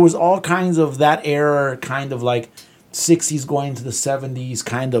 and there was all kinds of that era, kind of like 60s going to the 70s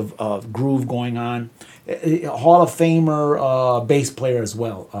kind of groove going on. Hall of Famer bass player as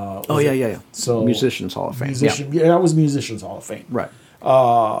well. yeah. So Musicians Hall of Fame. Yeah, that was Musicians Hall of Fame. Right.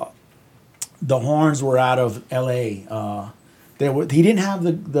 The horns were out of L.A. He didn't have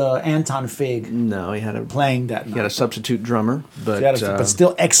the Anton Fig No, he had a playing that. He had a substitute drummer, but but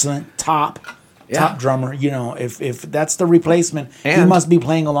still excellent top Yeah. drummer. If that's the replacement, he And- must be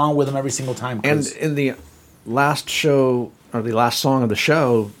playing along with him every single time. and in the last show or the last song of the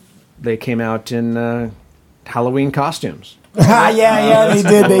show, they came out in Halloween costumes. yeah,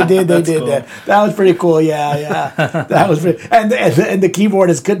 they did. cool. That was pretty cool. Yeah, that was pretty. And the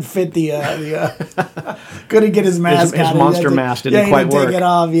keyboardist couldn't fit the couldn't get his mask. His on. monster mask didn't quite work. Take it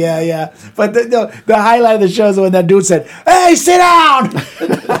off. Yeah. But the highlight of the show is when that dude said, "Hey, sit down."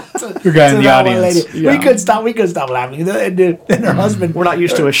 Your guy in the that one audience. lady. We couldn't stop laughing. And her husband. We're not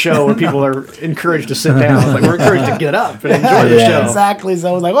used to a show where people are encouraged to sit down. Like we're encouraged to get up and enjoy the show. Exactly. So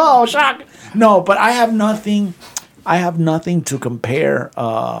I was like, "Oh, shock!" No, but I have nothing to compare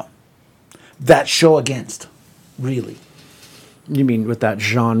that show against, really. You mean with that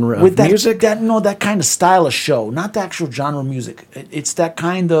genre With of that music? that kind of style of show, not the actual genre of music. It's that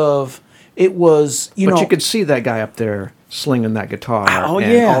kind of. It was, But you could see that guy up there slinging that guitar Oh,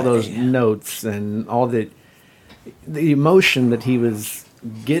 and yeah. all those notes and all the emotion that he was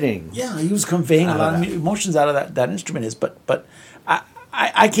getting. Yeah, he was conveying a lot of emotions out of that instrument. But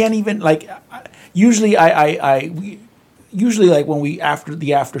I can't even like. Usually usually like when we after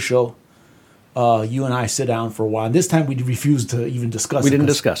the after show, you and I sit down for a while. And this time we refused to even discuss. We didn't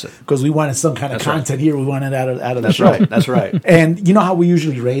discuss it. because we wanted some kind of That's right. content here. We wanted out of the That's show. right. That's right. And you know how we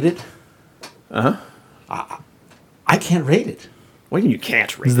usually rate it? I can't rate it. Well, you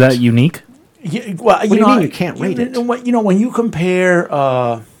can't rate Is that unique? Yeah, well, do you mean you can't rate it? When you compare.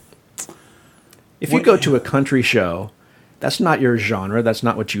 If you go to a country show, that's not your genre. That's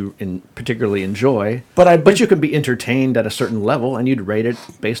not what you particularly enjoy. But you can be entertained at a certain level, and you'd rate it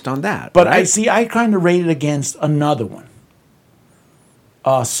based on that. But right? I kind of rate it against another one.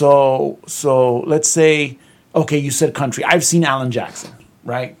 So let's say, okay, you said country. I've seen Alan Jackson,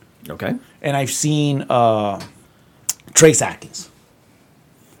 right? Okay. And I've seen Trace Atkins.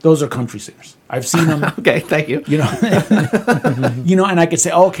 Those are country singers. I've seen them. Okay. Thank you. And I could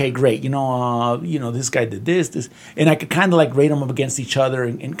say, okay, great. This guy did this, and I could kind of like rate them up against each other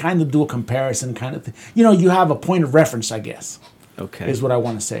and kind of do a comparison, kind of thing. You have a point of reference, I guess. Okay. Is what I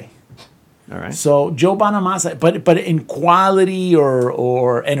want to say. All right. So Joe Bonamassa, but in quality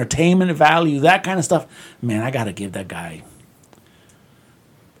or entertainment value, that kind of stuff, man, I gotta give that guy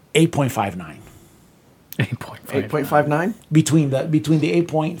 8.59 8.59? between the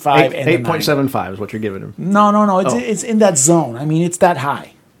 8.5 and the 9. 8.75 is what you're giving him. No, it's in that zone. I mean, it's that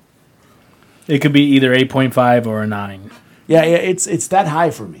high. It could be either 8.5 or a 9. Yeah, it's that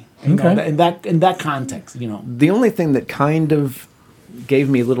high for me. Okay. In that context, The only thing that kind of gave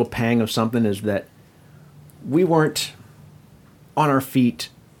me a little pang of something is that we weren't on our feet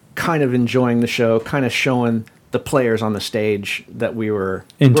kind of enjoying the show, kind of showing the players on the stage that we're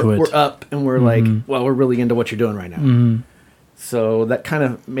up and we're like, well, we're really into what you're doing right now. So that kind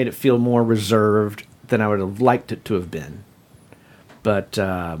of made it feel more reserved than I would have liked it to have been. But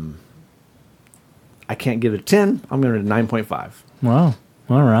I can't give it a 10. I'm going to 9.5. Wow.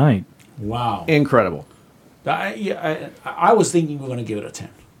 All right. Wow. Incredible. I was thinking we were going to give it a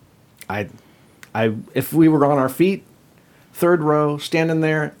 10. If we were on our feet, third row, standing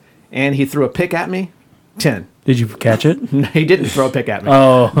there, and he threw a pick at me, 10. Did you catch it? He didn't throw a pick at me.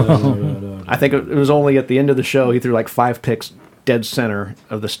 Oh, I think it was only at the end of the show he threw like 5 picks dead center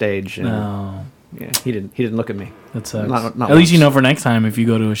of the stage. And, no. Yeah, he didn't look at me. That sucks. Not At least you once. know for next time if you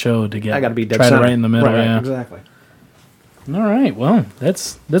go to a show to get. I got to be dead try center. to right in the middle. Right, yeah, exactly. All right. Well,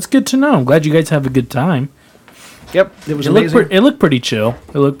 that's good to know. I'm glad you guys have a good time. Yep, it was It amazing. it looked pretty chill.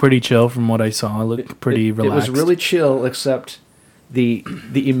 It looked pretty chill from what I saw. It looked pretty relaxed. It was really chill, except the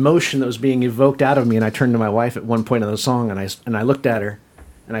emotion that was being evoked out of me. And I turned to my wife at one point in the song, and I looked at her,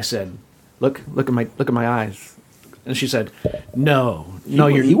 and I said, "Look at my eyes." And she said, "No,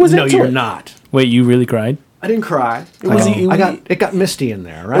 he was into you're it. not." Wait, you really cried? I didn't cry. was- It got misty in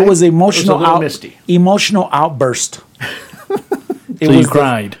there, right? It was emotional. It was a little misty. Emotional outburst. It So you was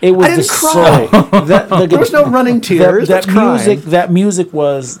cried. It was I didn't the cry. soul. There was no running tears. That That's crying. music. That music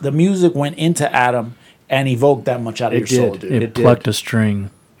was the music went into Adam and evoked that much out of It your soul, did. dude. It, It did. plucked a string.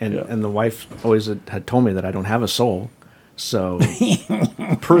 And the wife always had told me that I don't have a soul. So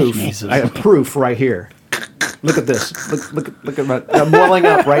proof. I have proof right here. Look at this. Look at my. I'm welling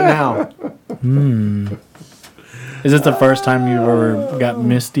up right now. Is this the first time you've ever got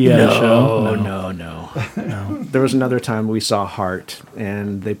misty at a show? No. There was another time we saw Heart,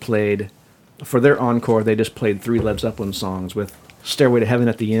 and they played for their encore. They just played 3 Led Zeppelin songs with "Stairway to Heaven"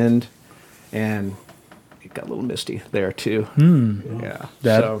 at the end, and it got a little misty there too. Yeah.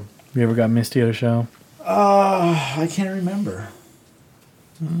 Dad, So you ever got misty at a show? I can't remember.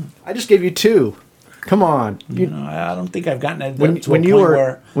 I just gave you 2. Come on. You know, I don't think I've gotten it When to a you point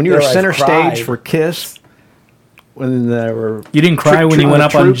were where I've center cried. stage for Kiss, when there were You didn't cry when you went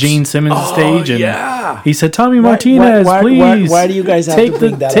up on troops? Gene Simmons' stage and yeah. he said, "Tommy Martinez, please." Why do you guys have take to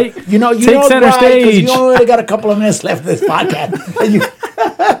bring that take, up? You know take center why, 'cause stage. You only got a couple of minutes left of this podcast.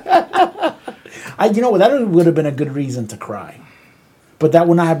 And you know what? That would have been a good reason to cry, but that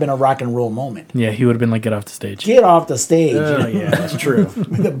would not have been a rock and roll moment. Yeah, he would have been like, "Get off the stage." Get off the stage. Oh, yeah, that's true.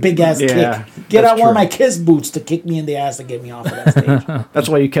 With a big ass Yeah, kick. Get that's out one of true. my Kiss boots to kick me in the ass to get me off of that stage. That's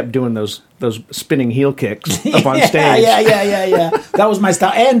why you kept doing those spinning heel kicks up on yeah, stage yeah. That was my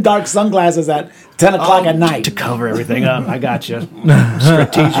style. And dark sunglasses at 10 o'clock at night. to cover everything up. I got you.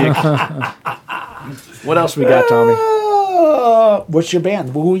 Strategic. What else we got, Tommy? What's your band?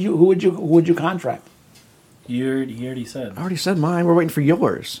 Who would you contract? He already said. I already said mine. We're waiting for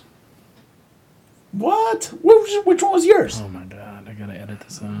yours. What? Which one was yours? Oh my god, I gotta edit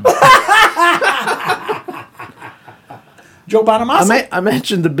this out. Joe Bonamassa? I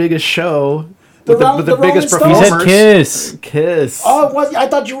mentioned the biggest show. The with Rolling- the the biggest Rolling He Stones? performers. said Kiss. Kiss. Oh,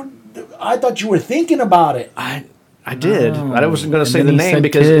 I thought you were thinking about it. I did. I wasn't going And to say then the he name said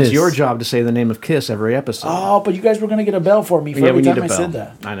because it's Kiss. your job to say the name of Kiss every episode. Oh, but you guys were gonna get a bell for me for yeah, every we need time a I bell. said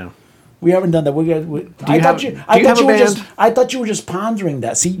that. I know. We haven't done that. I thought you were just pondering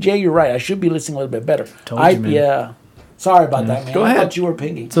that. See, Jay, you're right. I should be listening a little bit better. Told you, man. Yeah. Sorry about that, man. Go I ahead. thought you were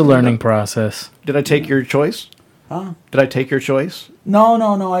pinging. It's a learning process. Did I take your choice? Huh? Did I take your choice? No.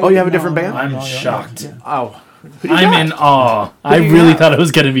 Oh, you have a different band? I'm shocked. Oh. I'm in awe. I do you really got? thought it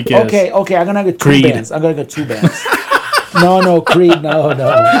was gonna be Kiss. Okay, I'm gonna go two Creed. bands. I'm gonna go 2 bands. No, Creed. No.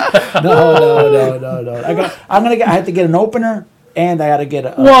 I had to get an opener, and I had to get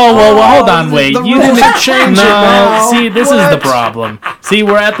a. Whoa, hold on, wait. the You rules didn't are changing now. see, this is the What? problem. See,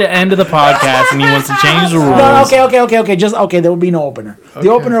 we're at the end of the podcast, and he wants to change the rules. No, okay. Just okay. There will be no opener. The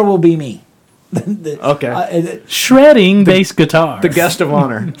opener will be me. Okay. Shredding bass guitar. The guest of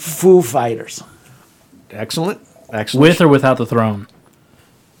honor. Foo Fighters. Excellent. With or without the throne.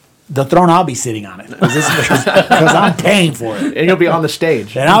 The throne, I'll be sitting on it because I'm paying for it, And you'll be on the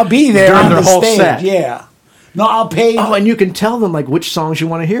stage. and I'll be there During on their the whole stage. set. Yeah. No, I'll pay. Oh, and you can tell them like which songs you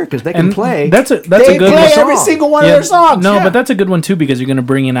want to hear because they can And play. That's a they good play one. every song. single one Yeah, of their songs. No, yeah. but that's a good one too because you're gonna be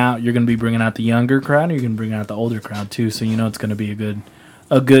bringing out the younger crowd, or you're gonna bring out the older crowd too. So you know it's gonna be a good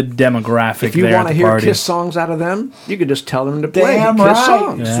demographic. if you there want at the to hear party. Kiss songs out of them, you could just tell them to play Damn Kiss right.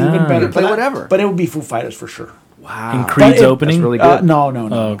 songs. It's Yeah. even better. Play But whatever. But it would be Foo Fighters for sure. Wow. in Creed's But it- opening. That's really good. No.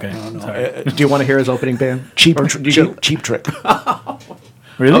 Oh, okay. Sorry. Do you want to hear his opening band? Cheap Cheap Trick.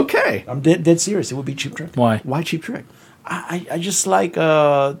 Really? Okay. I'm dead serious. It would be Cheap Trick. Why? Why Cheap Trick? I just like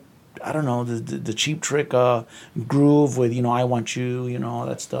I don't know the Cheap Trick groove with I Want You, all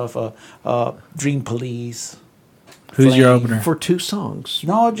that stuff. Dream Police. Who's your Flame. opener? For 2 songs.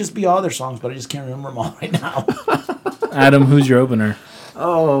 No, it'd just be other songs, but I just can't remember them all right now. Adam, who's your opener?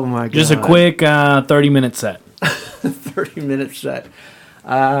 Oh my god. Just a quick 30-minute set. 30-minute set.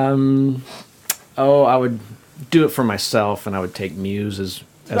 I would do it for myself, and I would take Muse as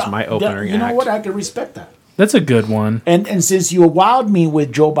my opener. You know act. what? I can respect that. That's a good one. And since you wowed me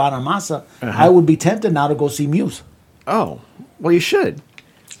with Joe Bonamassa, I would be tempted now to go see Muse. Oh, well, you should.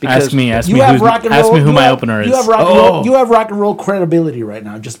 Ask me You have rock and roll. ask me who you my have- opener is. You have rock and roll. You have rock and roll credibility right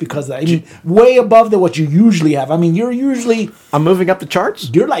now, just because of that. I mean, way above what you usually have. I mean, you're I'm moving up the charts,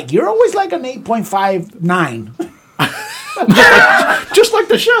 you're always like an 8.59. just like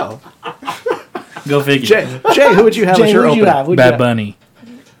the show. Go figure. Jay, who would you have Jay, as your who'd you opener? have? Who'd you Bad have? Bunny.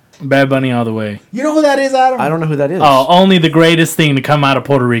 Bad Bunny all the way. You know who that is, Adam? I don't know who that is. Oh, only the greatest thing to come out of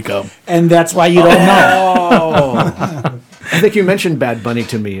Puerto Rico. And that's why you don't know. Oh. I think you mentioned Bad Bunny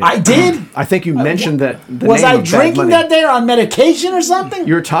to me. I did. I think you mentioned that. The Was name I of Bad drinking Bunny. that day or on medication or something?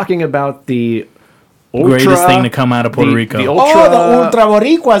 You were talking about the ultra, Greatest thing to come out of Puerto Rico. The Oh, ultra, the Ultra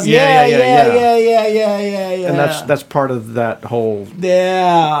Boricuas. Yeah, Yeah, yeah, yeah, yeah. yeah. and that's part of that whole.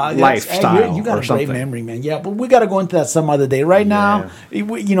 Yeah, Lifestyle you got or a great something. memory, man. Yeah, but we got to go into that some other day. Right now,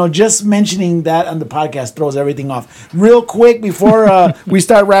 just mentioning that on the podcast throws everything off. Real quick before we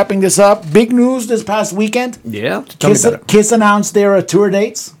start wrapping this up, big news this past weekend. Yeah, tell me about it. Kiss announced their tour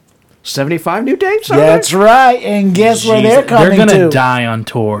dates. 75 new dates. That's right, and guess where they're Jesus, coming they're gonna to? die on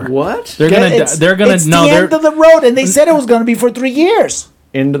tour. What? They're gonna. It's- They're gonna. It's No, the they're. end of the road, and they said it was going to be for 3 years.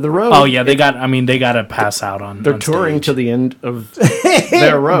 End of the road. Oh yeah, they got. I mean, they got to pass out on. They're on touring stage. to the end of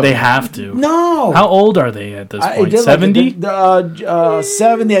their road. They have to. No, How old are they at this I- point? they're like- 70.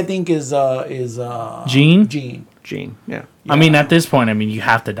 70, I think is Gene? Gene. Gene. Yeah. I mean, at this point, I mean, you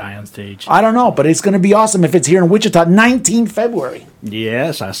have to die on stage. I don't know, but it's going to be awesome if it's here in Wichita, 19 February.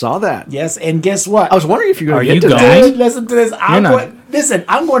 Yes, I saw that. Yes, and guess what? I was wondering if you're Are going to you get to going? that. Dude, listen to this. not. Listen,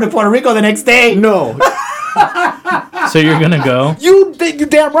 I'm going to Puerto Rico the next day. No. So you're gonna go. You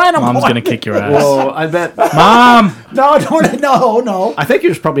damn right I'm Mom's going. gonna kick your ass. Whoa, I bet. Mom. No. I think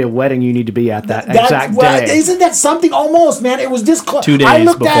there's probably a wedding you need to be at that That's exact what, day. isn't that something? Almost, man. It was this close. 2 days I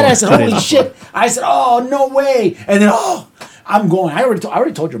looked at it. I before. said, 2 days "Holy before. shit!" I said, "Oh, no way!" And then, "Oh, I'm going." I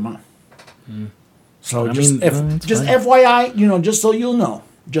already told your mom. So I just, mean, it's just fine. FYI, just so you'll know,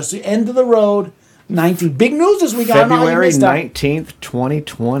 just the end of the road. 19 big news this week. I don't know how you February missed that. 19th,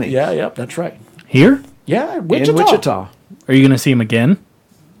 2020. Yeah, yep, that's right. Here? Yeah, In Wichita. Wichita. Are you gonna see him again?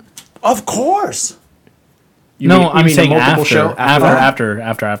 Of course. You No, mean- you I'm mean a saying multiple show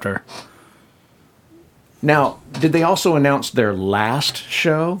after. Now, did they also announce their last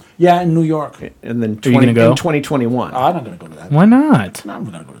show? Yeah, in New York. And then you gonna go? in 2021. I'm not going to go to that. Why not? No, I'm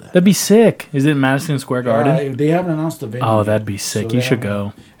not going to go to that. That'd be sick. Is it Madison Square Garden? They haven't announced the venue. Oh, yet. that'd be sick. So You they should haven't-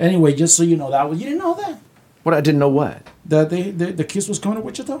 go. Anyway, just so you know that. You didn't know that? What? I didn't know what. That the Kiss was coming to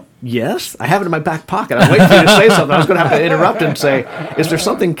Wichita? Yes, I have it in my back pocket. I was waiting for you to say something. I was going to have to interrupt and say, "Is there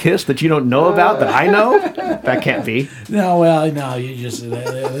something Kiss that you don't know about that I know?" That can't be. No, well, no, you just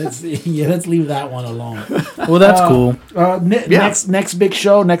let's leave that one alone. Well, that's cool. Yeah. Next big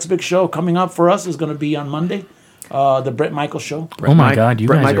show coming up for us is going to be on Monday, the Bret Michaels show. Oh my God, you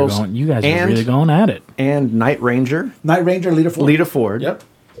Bret guys Michaels are going. You guys are and- really going at it. And Night Ranger, Night Ranger, Lita Ford. Lita Ford, Yep.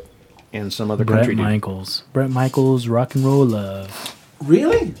 and some other Bret country dude. Michaels. Bret Michaels, rock and roll love.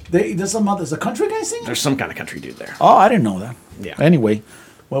 Really? There's a country guy singing? There's some kind of country dude there. Oh, I didn't know that. Yeah. Anyway,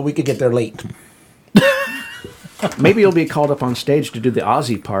 well, we could get there late. Maybe you'll be called up on stage to do the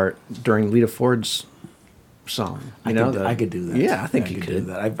Ozzy part during Lita Ford's song. I could do that. Yeah, I think you do could.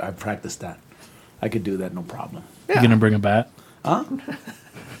 that. I've practiced that. I could do that, no problem. You gonna bring a bat?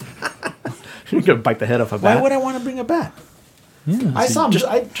 You're gonna bite the head off a Why bat. would I want to bring a bat? Yeah. I saw him. just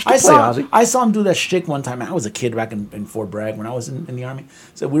I to play Ozzy. saw him do that shtick one time. I was a kid back in Fort Bragg when I was in the army.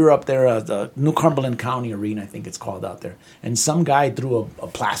 So we were up there, the New Cumberland County Arena, I think it's called out there. And some guy threw a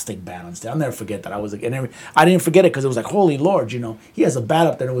plastic bat on stage. I'll never forget that. I didn't forget it because it was like, holy Lord, he has a bat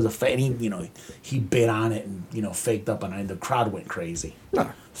up there. And it was and he bit on it and faked up, and the crowd went crazy.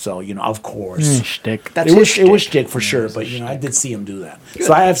 So of course. Shtick. That's It was his shtick. shtick for sure, but I did see him do that.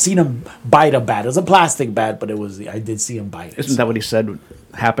 So I have seen him bite a bat. It was a plastic bat, but I did see him bite it. Isn't that what he said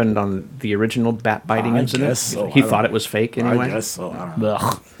happened on the original bat biting I incident? guess so. He I thought don't- it was fake anyway. I guess so. I don't know.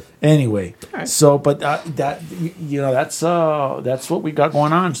 Ugh. Anyway, right. so but that's what we got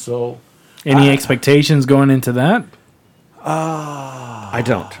going on. So Any expectations going into that? I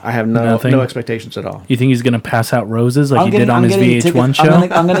don't. I have no Nothing? expectations at all. You think he's gonna pass out roses like he did on his VH1 show?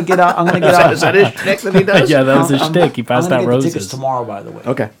 I'm gonna get out. I'm gonna get out. Is that his shtick that he does? Yeah, that was his I'm- shtick. He passed I'm gonna out get the roses. tickets tomorrow, by the way.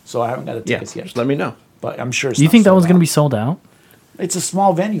 Okay. So I haven't got the Yeah. tickets yet, Just let me know. but I'm sure. It's You not think that sold one's gonna out. be sold out? It's a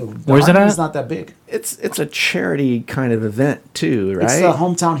small venue. Where's it It's at? not that big. It's a charity kind of event too, right? It's the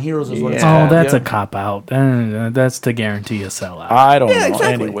Hometown Heroes, is what it's Yeah. Oh, called. that's yeah. a cop out. That's to guarantee a sellout. I don't Yeah, know.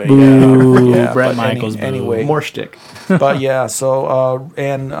 exactly. Anyway, Boo, yeah, Bret but Michaels. boo. anyway, More shtick. but yeah, so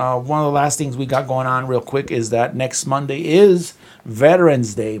one of the last things we got going on real quick is that next Monday is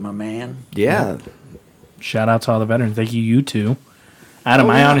Veterans Day, my man. Yeah. shout out to all the veterans. Thank you, you two. Adam,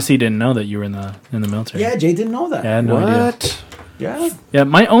 I honestly didn't know that you were in the military. Yeah, Jay didn't know that. I had no idea. What? Yeah. Yeah,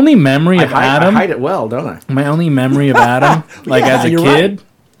 my only memory of I Adam, hide it well, don't I? my only memory of Adam, like Yeah, as a you're kid,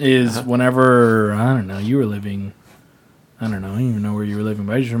 is whenever I don't know you were living. I don't even know where you were living,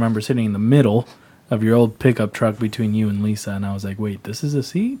 but I just remember sitting in the middle of your old pickup truck between you and Lisa, and I was like, "Wait, this is a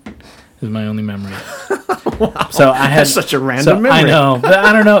seat." Is my only memory. Wow. So I had That's such a random memory. I know, but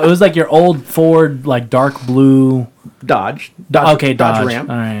I don't know. It was like your old Ford, like dark blue. Dodge Okay, Dodge. Ram.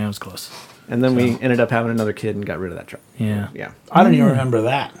 All right, I was close. And then we ended up having another kid and got rid of that truck. Yeah. Yeah. I don't even remember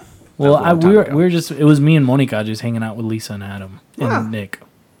that. Well, That was a long we time were ago. we were just it was me and Monica just hanging out with Lisa and Adam and Wow. Nick.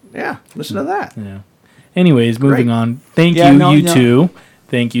 Yeah. Listen to that. Yeah. Anyways, moving Great. on. Thank Yeah, you, no, you no. two.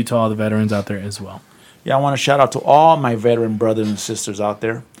 Thank you to all the veterans out there as well. Yeah, I want to shout out to all my veteran brothers and sisters out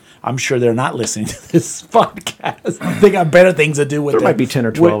there. I'm sure they're not listening to this podcast. They got better things to do with There might be 10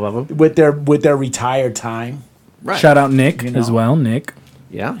 or 12 of them. with their retired time. Right. Shout out Nick You know. as well. Nick.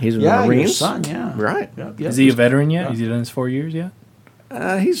 Yeah. He's in Yeah, the your Marines. son. Yeah, Right. Yep, yep. Is he a veteran yet? Yeah. Has he done his 4 years yet?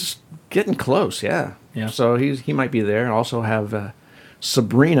 He's getting close. Yeah. Yeah. So he might be there. Also have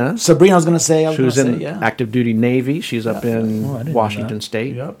Sabrina, Sabrina, I was gonna say. I was who's gonna in say, yeah. active duty Navy. She's up Oh, I in didn't know Washington that.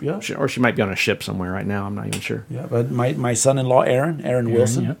 State. Yep, yep. Or she might be on a ship somewhere right now. I'm not even sure. Yeah, but my son-in-law Aaron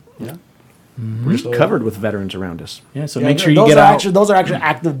Wilson. yep. Yeah. We're just covered with veterans around us. Yeah, so Yeah, make sure you those get are out. Actually, those are actually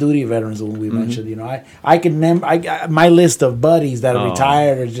active duty veterans that we mentioned. You know, I can my list of buddies that are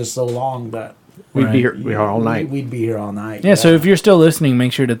retired is just so long that We'd Right. be here all night. We'd be here all night. Yeah, so if you're still listening,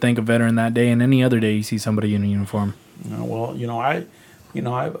 make sure to thank a veteran that day and any other day you see somebody in a uniform. Well,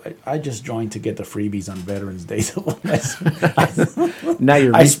 I just joined to get the freebies on Veterans Day. So Now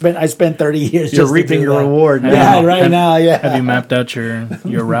you're I spent 30 years. you're just to reaping do your that. reward. Yeah, now. right now. Yeah. Have you mapped out your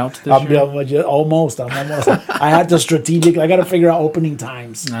route this I'm, year? almost. I had to strategic. I got to figure out opening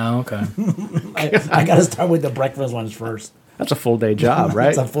times. Oh, okay. I got to start with the breakfast lunch first. That's a full day job, right?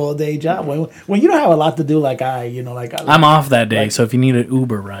 It's a full day job. When you don't have a lot to do, like I'm off that day, so if you need an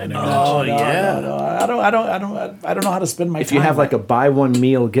Uber ride, I got you. no. I don't know how to spend my If time. you have like a buy one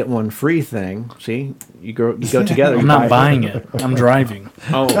meal get one free thing, see, you go together. I'm you not buy- buying it. I'm driving.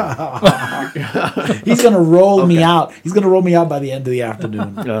 Oh, he's gonna roll me out. He's gonna roll me out by the end of the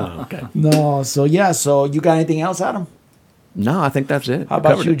afternoon. okay. No, so yeah. So you got anything else, Adam? No, I think that's it. How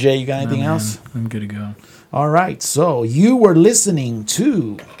about Covered you, it. Jay? You got anything else? I'm good to go. All right. So you were listening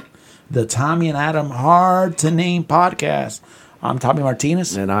to the Tommy and Adam Hard to Name podcast. I'm Tommy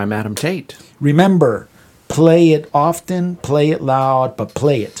Martinez. And I'm Adam Tate. Remember, play it often, play it loud, but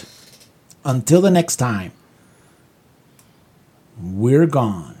play it. Until the next time, we're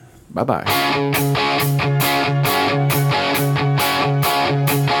gone. Bye bye.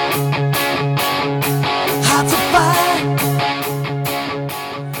 Hard to find.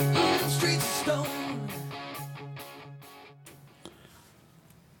 Streets of stone.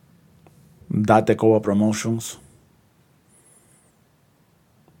 Date Coa Promotions.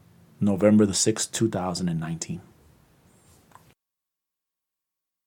 November the 6th, 2019.